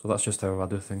 So that's just how I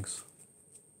do things.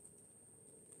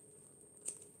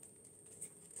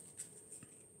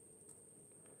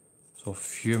 So a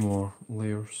few more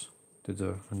layers to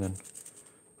do and then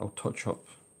I'll touch up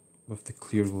with the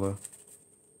clear glue.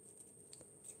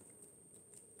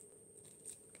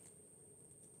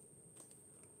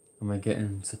 Am I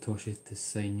getting Satoshi to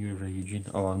sign you, Eugene?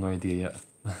 Oh, I have no idea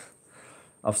yet.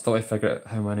 I've still to figure out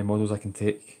how many models I can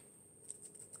take.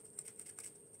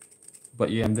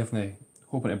 But yeah, I'm definitely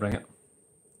hoping to bring it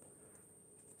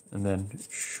and then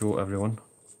show everyone.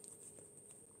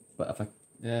 But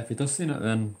if he does sign it,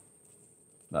 then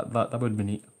that would be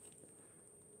neat.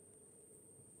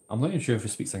 I'm not even sure if he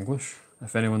speaks English,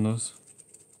 if anyone knows.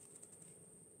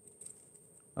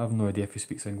 I have no idea if he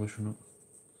speaks English or not.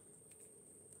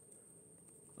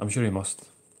 I'm sure he must.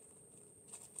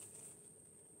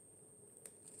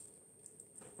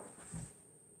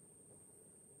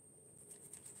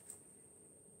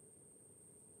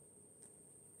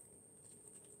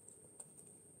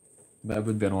 But it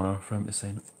would be an honour for him to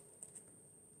sign it.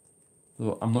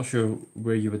 So I'm not sure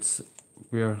where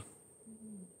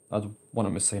I'd want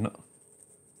him to sign it.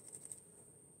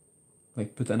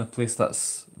 Like put it in a place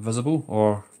that's visible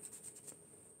or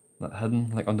that hidden,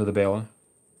 like under the belly.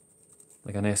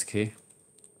 Like an SK.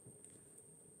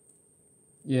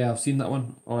 Yeah, I've seen that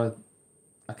one. Or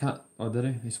I can't. Oh, did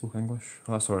he? He spoke English.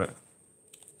 Oh, that's alright.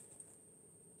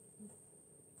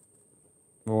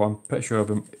 Well, I'm pretty sure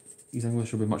his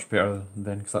English will be much better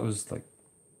then, because that was like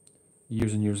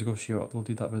years and years ago she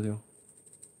uploaded that video.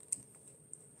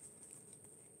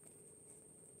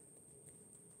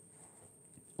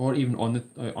 Or even on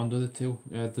the under the tail.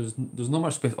 Yeah, there's not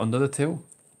much space under the tail,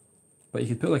 but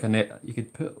you could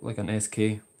put like an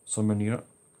SK somewhere near it.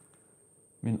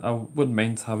 I mean, I wouldn't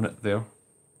mind having it there,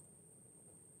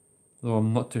 though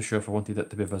I'm not too sure if I wanted it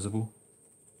to be visible.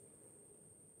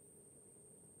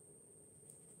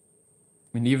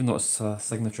 I mean, even though it's a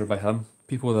signature by him,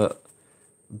 people that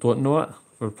don't know it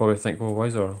would probably think, well, why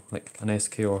is there like an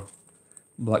SK or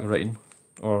black writing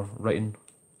or writing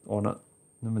on it?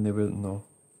 And when they wouldn't know.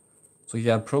 So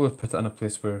yeah, I'd probably put it in a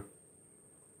place where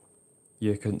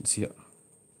you couldn't see it.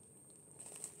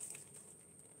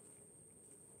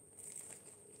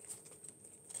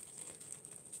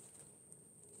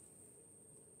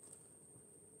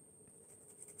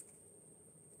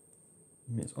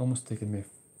 I mean, it's almost taken me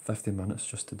 50 minutes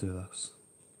just to do this.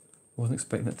 I wasn't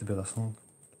expecting it to be this long.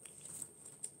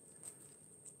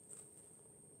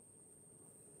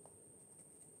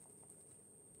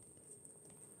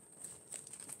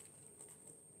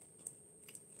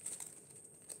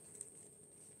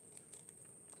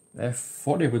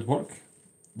 F40 would work.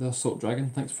 The Assault Dragon.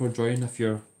 Thanks for joining if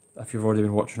you've already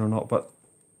been watching or not. But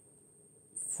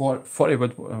 40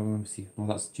 would. Let me see. No,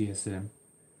 that's GSM.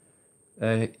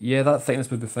 Yeah, that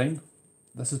thickness would be fine.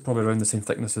 This is probably around the same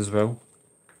thickness as well.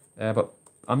 But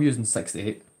I'm using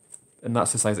 68, and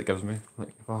that's the size it gives me.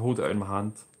 Like if I hold it out in my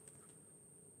hand,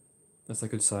 it's a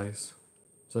good size.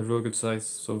 It's a really good size.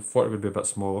 So 40 would be a bit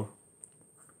smaller.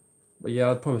 But yeah,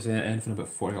 I'd probably say anything about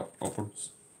 40 upwards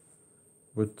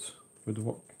would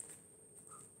work.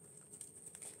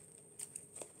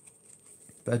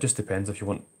 But it just depends if you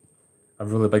want a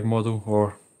really big model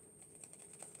or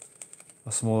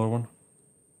a smaller one.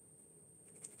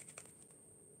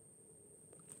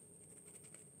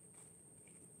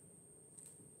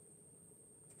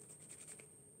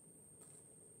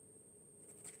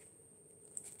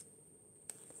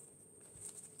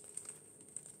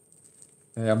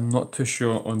 I'm not too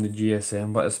sure on the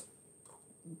GSM, but it's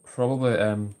probably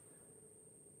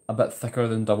a bit thicker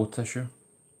than double tissue.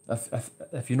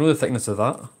 If you know the thickness of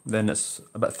that, then it's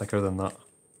a bit thicker than that.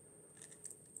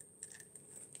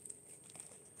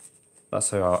 That's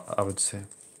how I would say.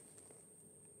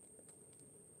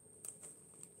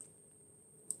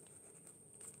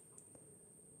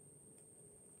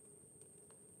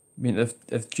 I mean,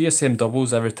 if GSM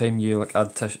doubles every time you like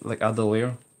add a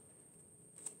layer,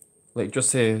 like just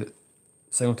say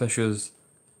single tissue is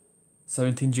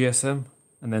 17 GSM,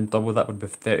 and then double that would be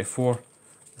 34.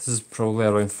 This is probably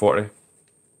around 40.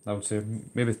 I would say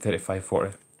maybe 35,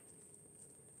 40.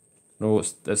 No,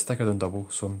 it's thicker than double,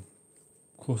 so I'm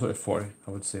closer to 40,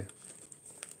 I would say.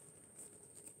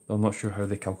 Though I'm not sure how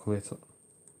they calculate it.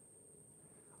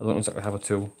 I don't exactly have a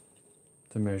tool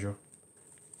to measure.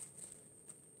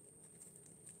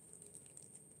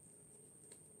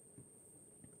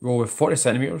 Well, with 40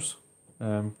 centimeters,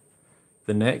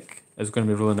 the neck is going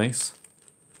to be really nice,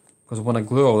 because when I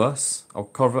glue all this, I'll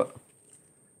cover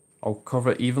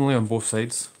it evenly on both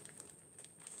sides,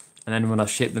 and then when I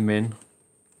shape the mane,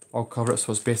 I'll cover it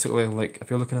so it's basically like, if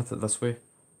you're looking at it this way,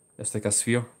 it's like a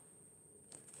sphere.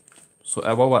 So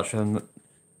it will actually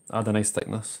add a nice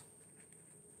thickness.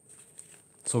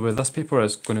 So with this paper,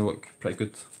 it's going to look pretty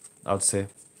good, I would say,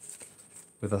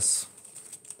 with this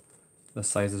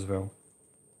size as well.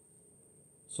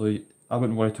 So I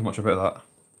wouldn't worry too much about that,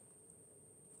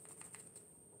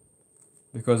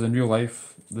 because in real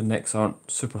life the necks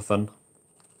aren't super thin.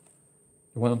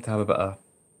 You want them to have a bit of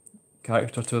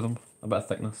character to them, a bit of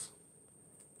thickness,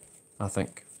 I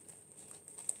think.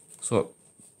 So it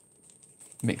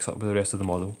makes up with the rest of the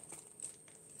model.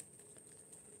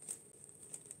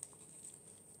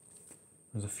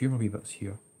 There's a few more wee bits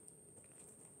here.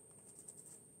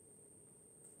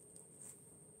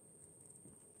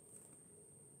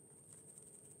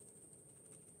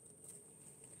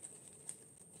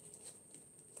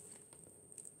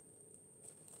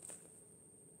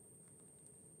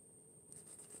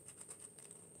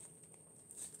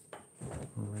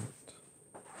 Right.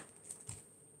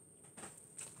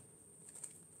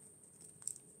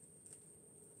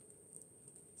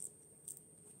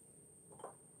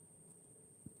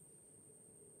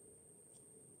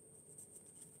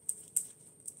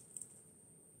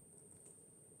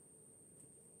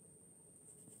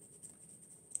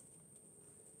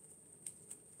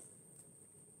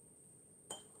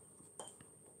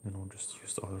 Then I'll just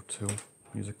use the other tool,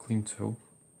 use a clean tool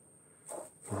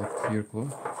for the clear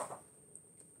glue.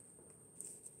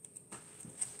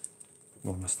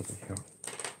 Oh, I missed a bit here.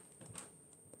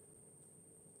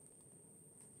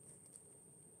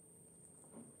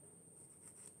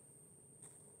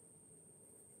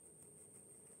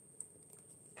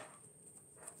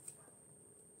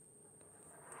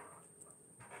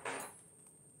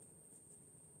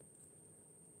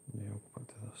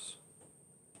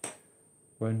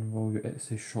 When will your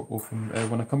Etsy shop open?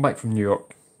 When I come back from New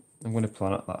York, I'm going to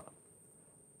plan it that.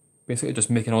 Basically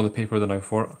just making all the paper now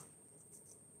for it.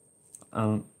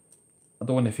 And I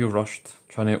don't want to feel rushed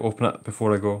trying to open it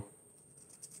before I go.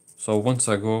 So once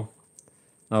I go,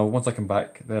 once I come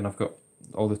back, then I've got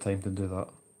all the time to do that.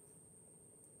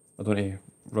 I don't need to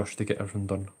rush to get everything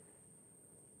done.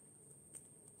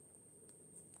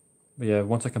 But yeah,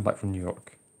 once I come back from New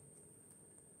York.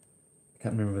 I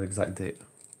can't remember the exact date.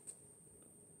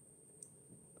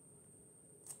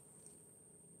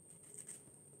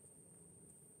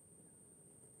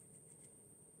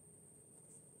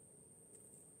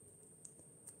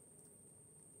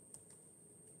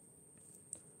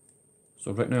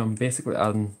 So right now I'm basically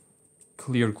adding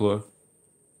clear glue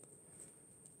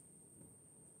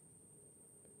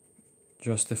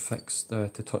just to fix to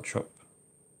touch up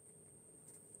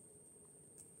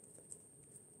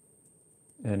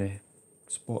any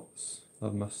spots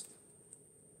I've missed.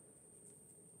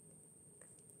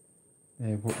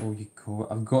 What will you call it?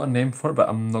 I've got a name for it, but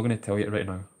I'm not going to tell you it right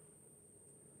now.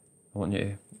 I want you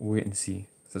to wait and see.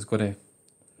 So it's going to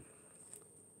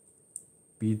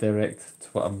be direct to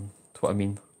what I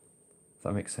mean, if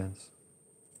that makes sense.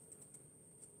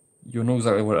 You'll know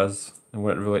exactly what it is and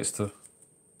what it relates to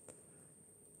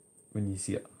when you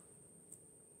see it.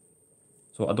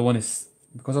 So I don't want to,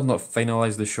 because I've not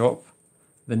finalised the shop,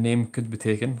 the name could be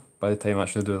taken by the time I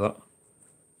actually do that.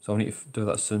 So I'll need to do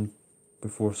that soon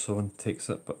before someone takes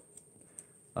it, but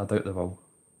I doubt they will.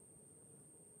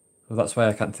 So that's why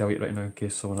I can't tell you right now in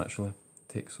case someone actually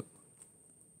takes it.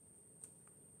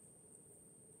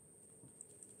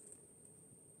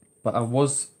 But I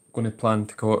was going to plan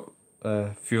to call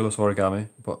it Fearless Origami,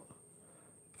 but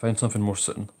I found something more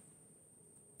suiting.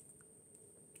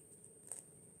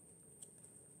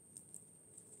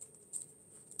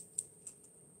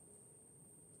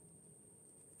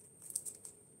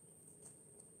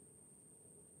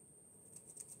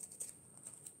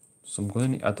 So I'm going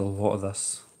to need to add a lot of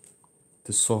this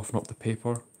to soften up the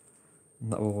paper,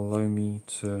 and that will allow me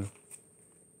to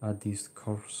add these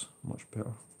curves much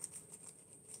better.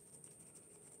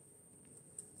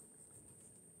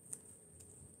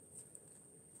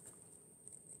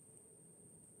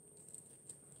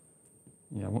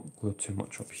 Yeah, I won't glue too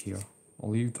much up here. I'll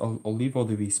leave all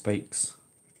the wee spikes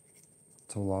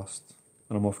till last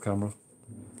when I'm off camera.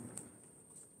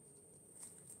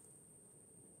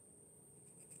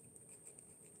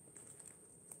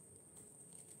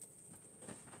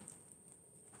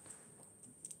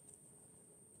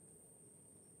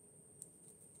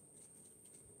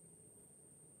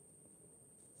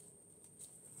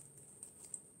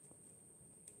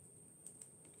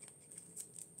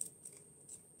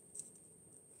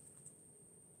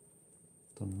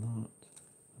 Done that.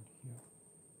 And here.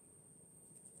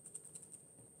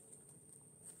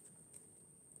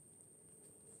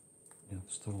 Yeah,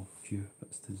 there's still a few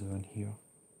bits to do in here.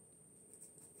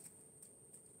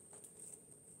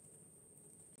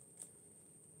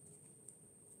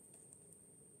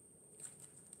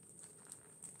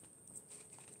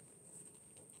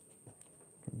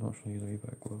 I'm not sure use a wee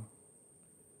bit of glue.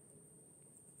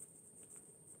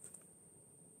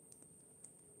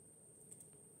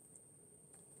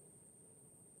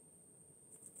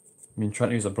 I mean, trying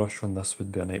to use a brush on this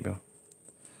would be a nightmare.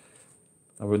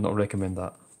 I would not recommend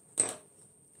that.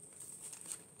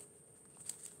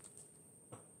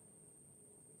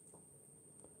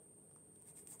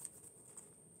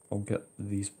 I'll get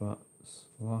these bits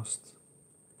last,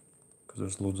 because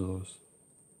there's loads of those.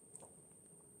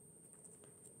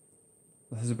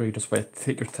 This is where you just want to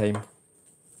take your time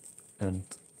and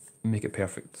make it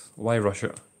perfect. Why rush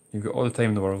it? You've got all the time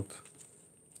in the world,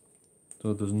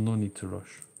 so there's no need to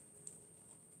rush.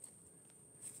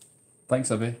 Thanks,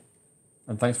 Abby,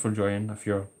 and thanks for joining if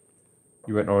you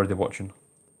weren't already watching.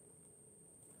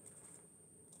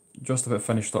 Just about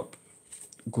finished up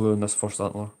gluing this first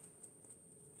antler.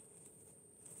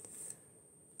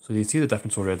 So you see the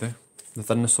difference already, the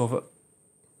thinness of it,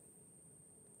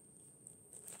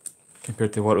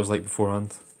 compared to what it was like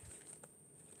beforehand.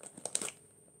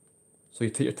 So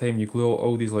you take your time, you glue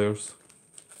all these layers,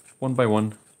 one by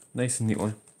one, nice and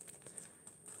neatly,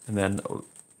 and then it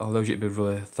allows you to be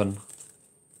really thin.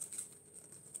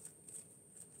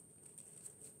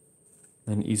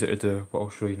 And easier to do what I'll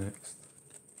show you next.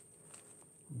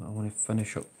 But I want to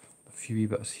finish up a few wee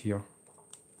bits here.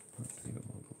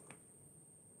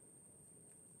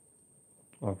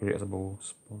 Oh great, as a ball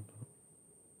spawned.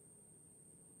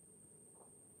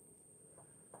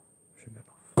 Should be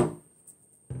enough.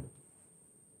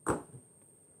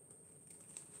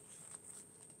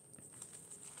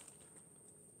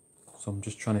 So I'm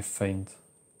just trying to find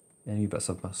Any bits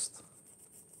I've missed.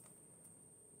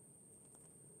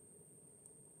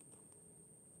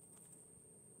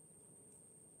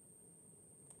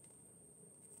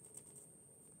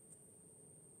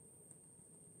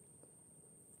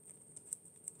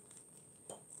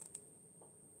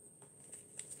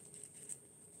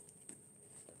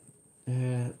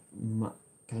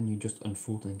 Can you just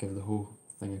unfold and give the whole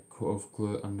thing a coat of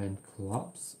glue and then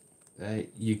collapse?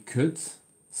 You could,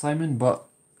 Simon, but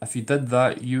if you did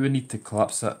that, you would need to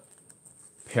collapse it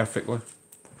perfectly.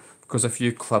 Because if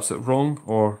you collapse it wrong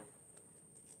or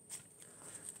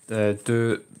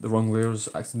do the wrong layers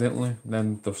accidentally,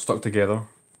 then they're stuck together,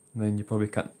 and then you probably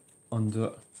can't undo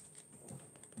it.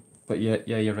 But yeah,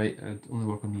 you're right, I'd only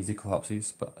work on easy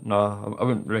collapses, but no, I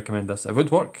wouldn't recommend this. It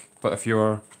would work, but if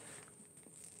you're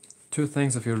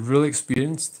if you're really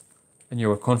experienced and you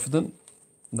were confident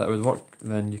that it would work,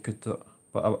 then you could do it.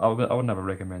 But I would never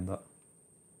recommend that.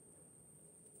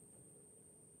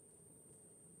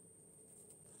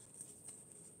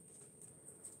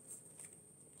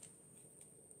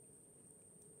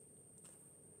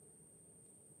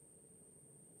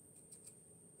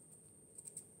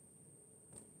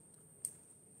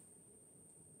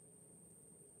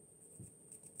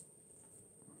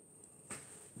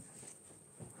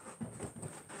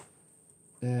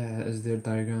 Is there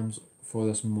diagrams for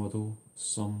this model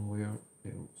somewhere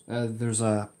else? There's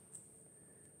a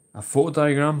photo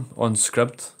diagram on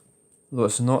Scribd, though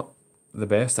it's not the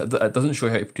best. It doesn't show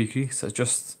you how to pre-crease, it's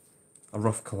just a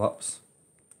rough collapse.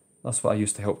 That's what I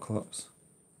used to help collapse.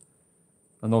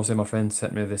 And obviously my friend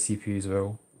sent me the CPU as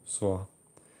well, so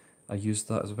I used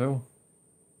that as well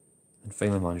and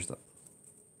finally managed it.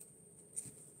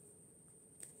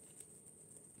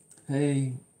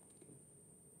 Hey,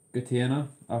 Gutiana,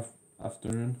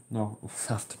 afternoon. No,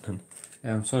 afternoon.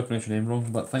 I'm sorry to pronounce your name wrong,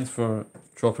 but thanks for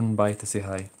dropping by to say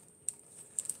hi.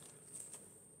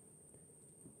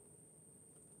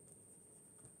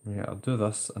 Yeah, I'll do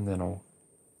this and then I'll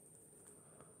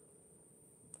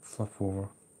flip over.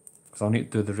 Because I'll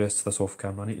need to do the rest of this off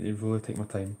camera. I need to really take my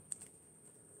time.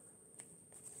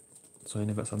 So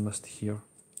any bits I missed here.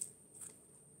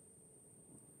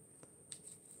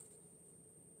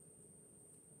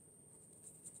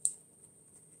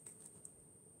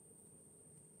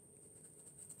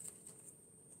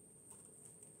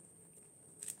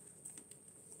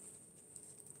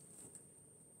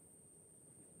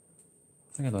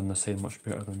 I think I've done this side much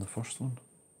better than the first one.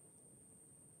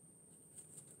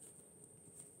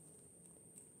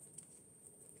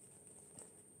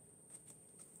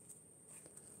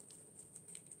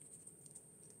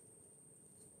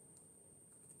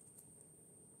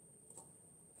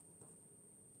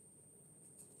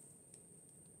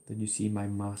 Did you see my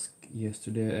mask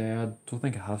yesterday? I don't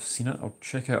think I have seen it. I'll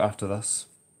check it out after this.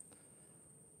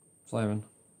 Simon,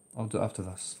 I'll do it after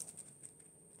this.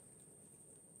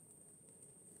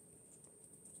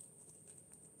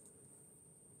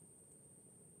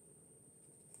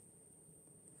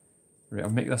 Right, I'll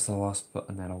make this the last bit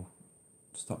and then I'll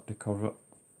start to cover it.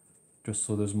 Just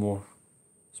so it's more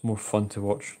fun to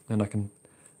watch. Then I can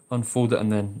unfold it and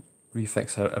then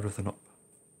refix everything up.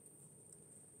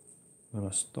 When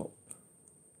I stop.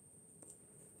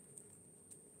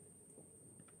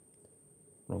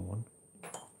 Wrong one.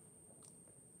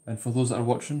 And for those that are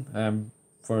watching,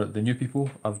 for the new people,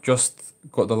 I've just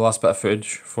got the last bit of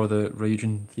footage for the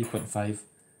Region 3.5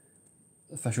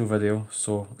 official video,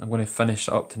 so I'm going to finish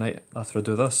it up tonight after I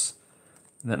do this,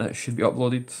 and then it should be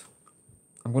uploaded.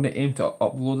 I'm going to aim to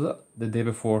upload it the day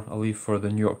before I leave for the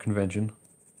New York convention.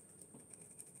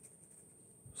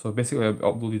 So basically I'll be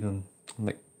uploaded in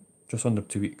like just under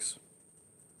 2 weeks,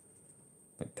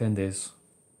 like 10 days.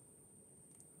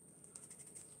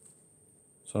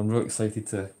 So I'm really excited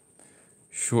to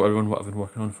show everyone what I've been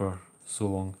working on for so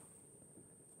long.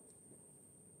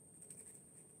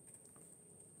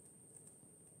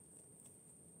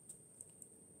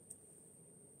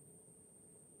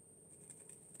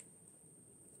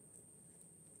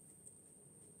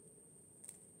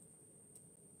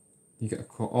 You get a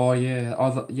oh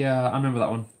yeah, yeah, I remember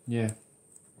that one, yeah.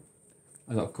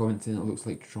 I got a comment saying it looks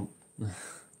like Trump.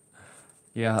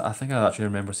 Yeah, I think I actually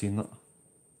remember seeing that.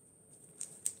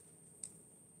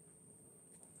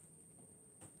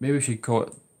 Maybe we should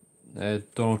call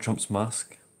it Donald Trump's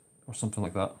mask, or something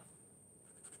like that.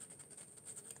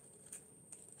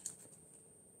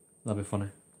 That'd be funny.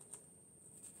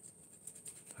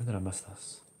 How did I miss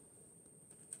this?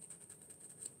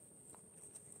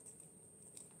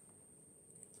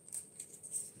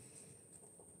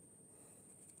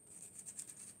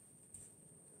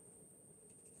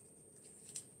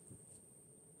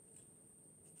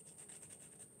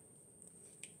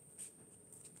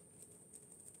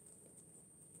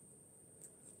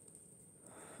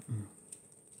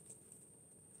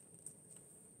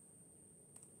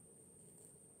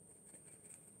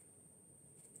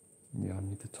 Yeah, I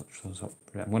need to touch those up.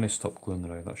 Right, I'm going to stop gluing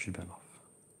around, that should be enough.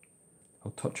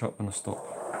 I'll touch up when I stop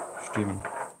streaming.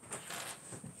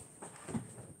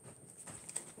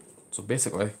 So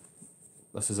basically,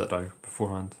 this is it now,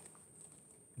 beforehand.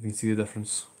 You can see the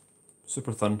difference.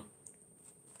 Super thin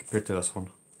compared to this one.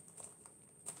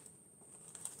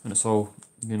 And it's all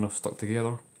near enough stuck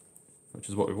together, which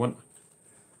is what we want.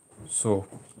 So,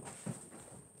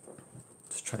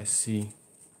 let's try to see.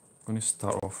 I'm going to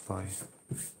start off by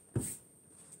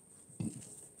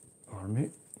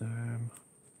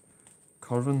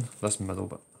curving this middle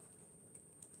bit.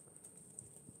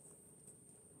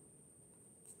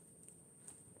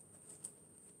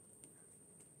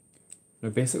 Now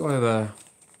basically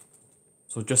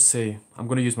so just say, I'm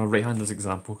going to use my right hand as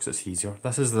example because it's easier.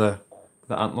 This is the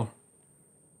antler.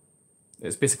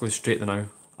 It's basically straight now.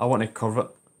 I want to curve it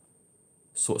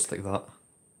so it's like that.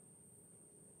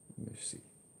 Let me see.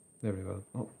 There we go.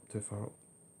 Oh, too far up.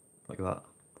 Like that.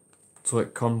 So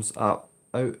it comes out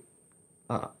at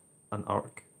an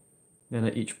arc. Then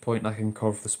at each point I can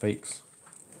curve the spikes.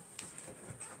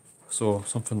 So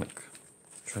something like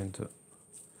trying to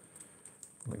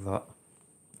like that.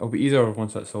 It'll be easier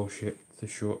once it's all shaped to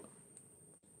show it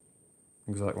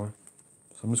exactly.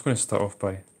 So I'm just going to start off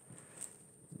by,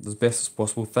 as best as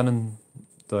possible, thinning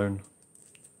down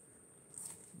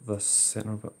this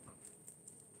centre bit.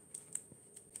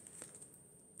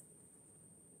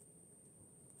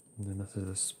 And then this is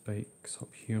the spikes up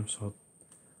here, so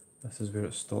this is where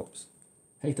it stops.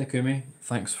 Hey Takumi,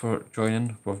 thanks for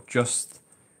joining. We've just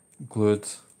glued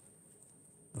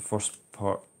the first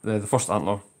part, the first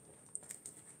antler.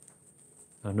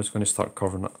 I'm just going to start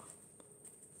curving it.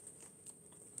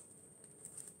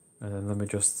 And then let me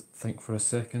just think for a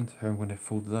second how I'm going to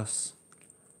fold this.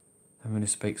 How many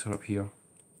spikes are up here?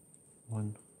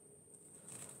 One.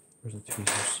 Where's the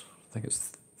tweezers? I think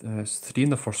it's 3 in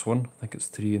the first one. I think it's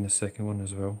 3 in the second one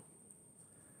as well.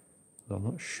 But I'm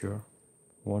not sure.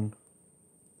 1,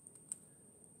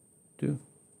 2,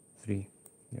 3.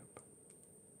 Yep.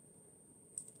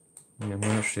 Yeah, I'm going to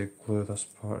actually glue this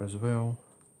part as well.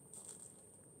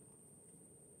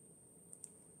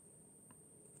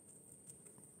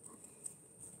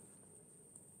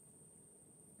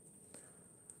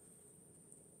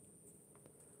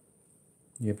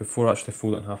 Yeah, before I actually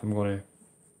fold it in half, I'm going to,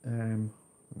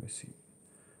 let me see,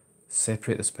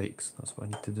 separate the spikes. That's what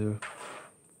I need to do.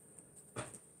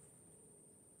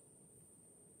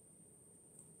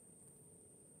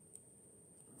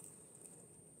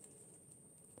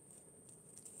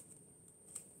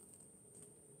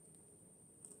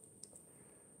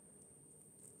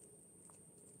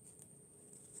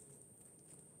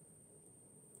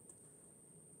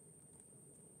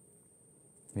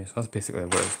 Yeah, so that's basically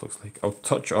what it looks like. I'll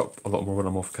touch it up a lot more when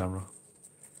I'm off camera.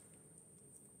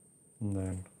 And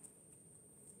then,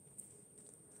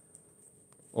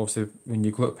 obviously, when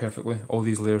you glue it perfectly, all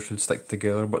these layers should stick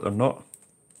together, but they're not,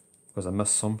 because I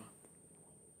missed some.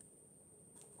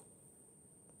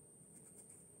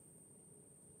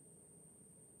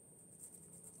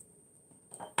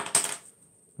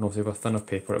 And obviously with thinner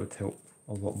paper it would help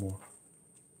a lot more.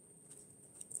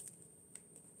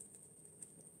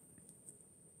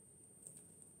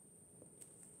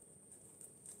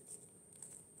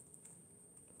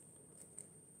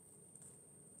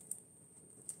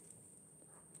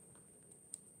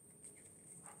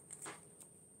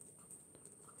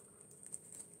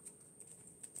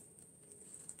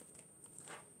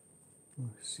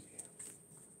 Let's see.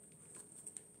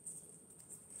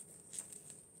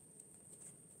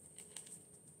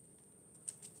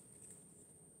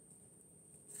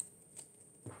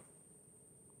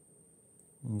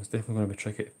 It's definitely going to be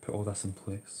tricky to put all this in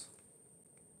place.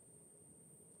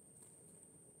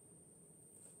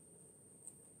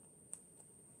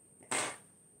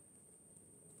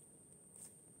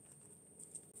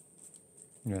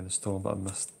 Yeah, there's still a bit of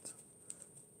mist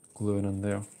gluing in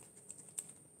there.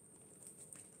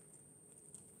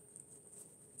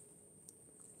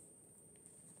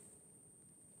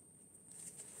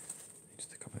 Needs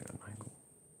to come out at an angle.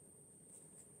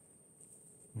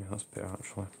 Yeah, that's better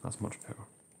actually. That's much better.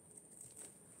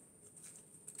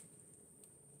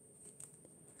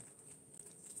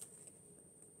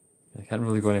 I can't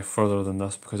really go any further than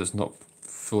this because it's not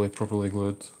fully properly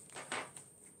glued.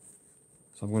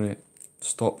 So I'm going to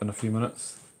stop in a few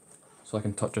minutes so I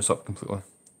can touch this up completely.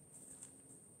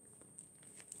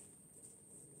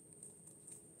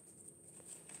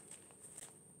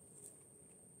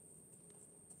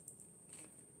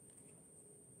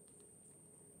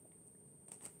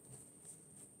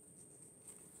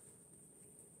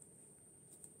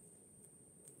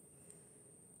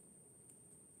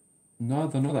 No,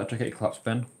 they're not that tricky to collapse,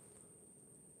 Ben.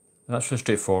 That's really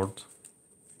straightforward.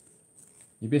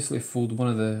 You basically fold one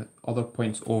of the other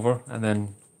points over and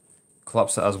then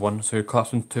collapse it as one. So you're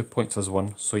collapsing 2 points as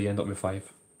one, so you end up with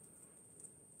 5.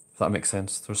 If that makes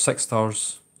sense. There's 6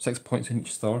 stars, 6 points in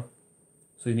each star.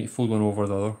 So you need to fold one over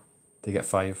the other to get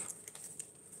 5.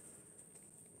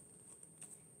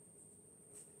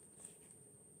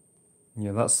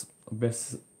 Yeah, that's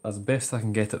as best I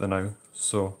can get it now.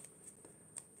 So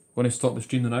I'm going to stop the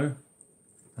stream now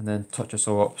and then touch us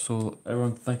all up. So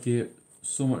everyone, thank you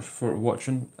so much for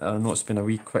watching. I know it's been a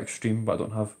wee quick stream, but I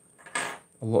don't have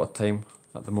a lot of time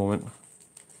at the moment,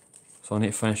 so I need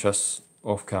to finish this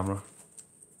off camera.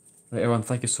 Right, everyone,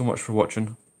 thank you so much for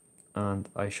watching, and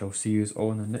I shall see you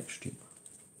all in the next stream.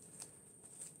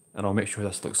 And I'll make sure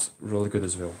this looks really good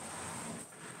as well.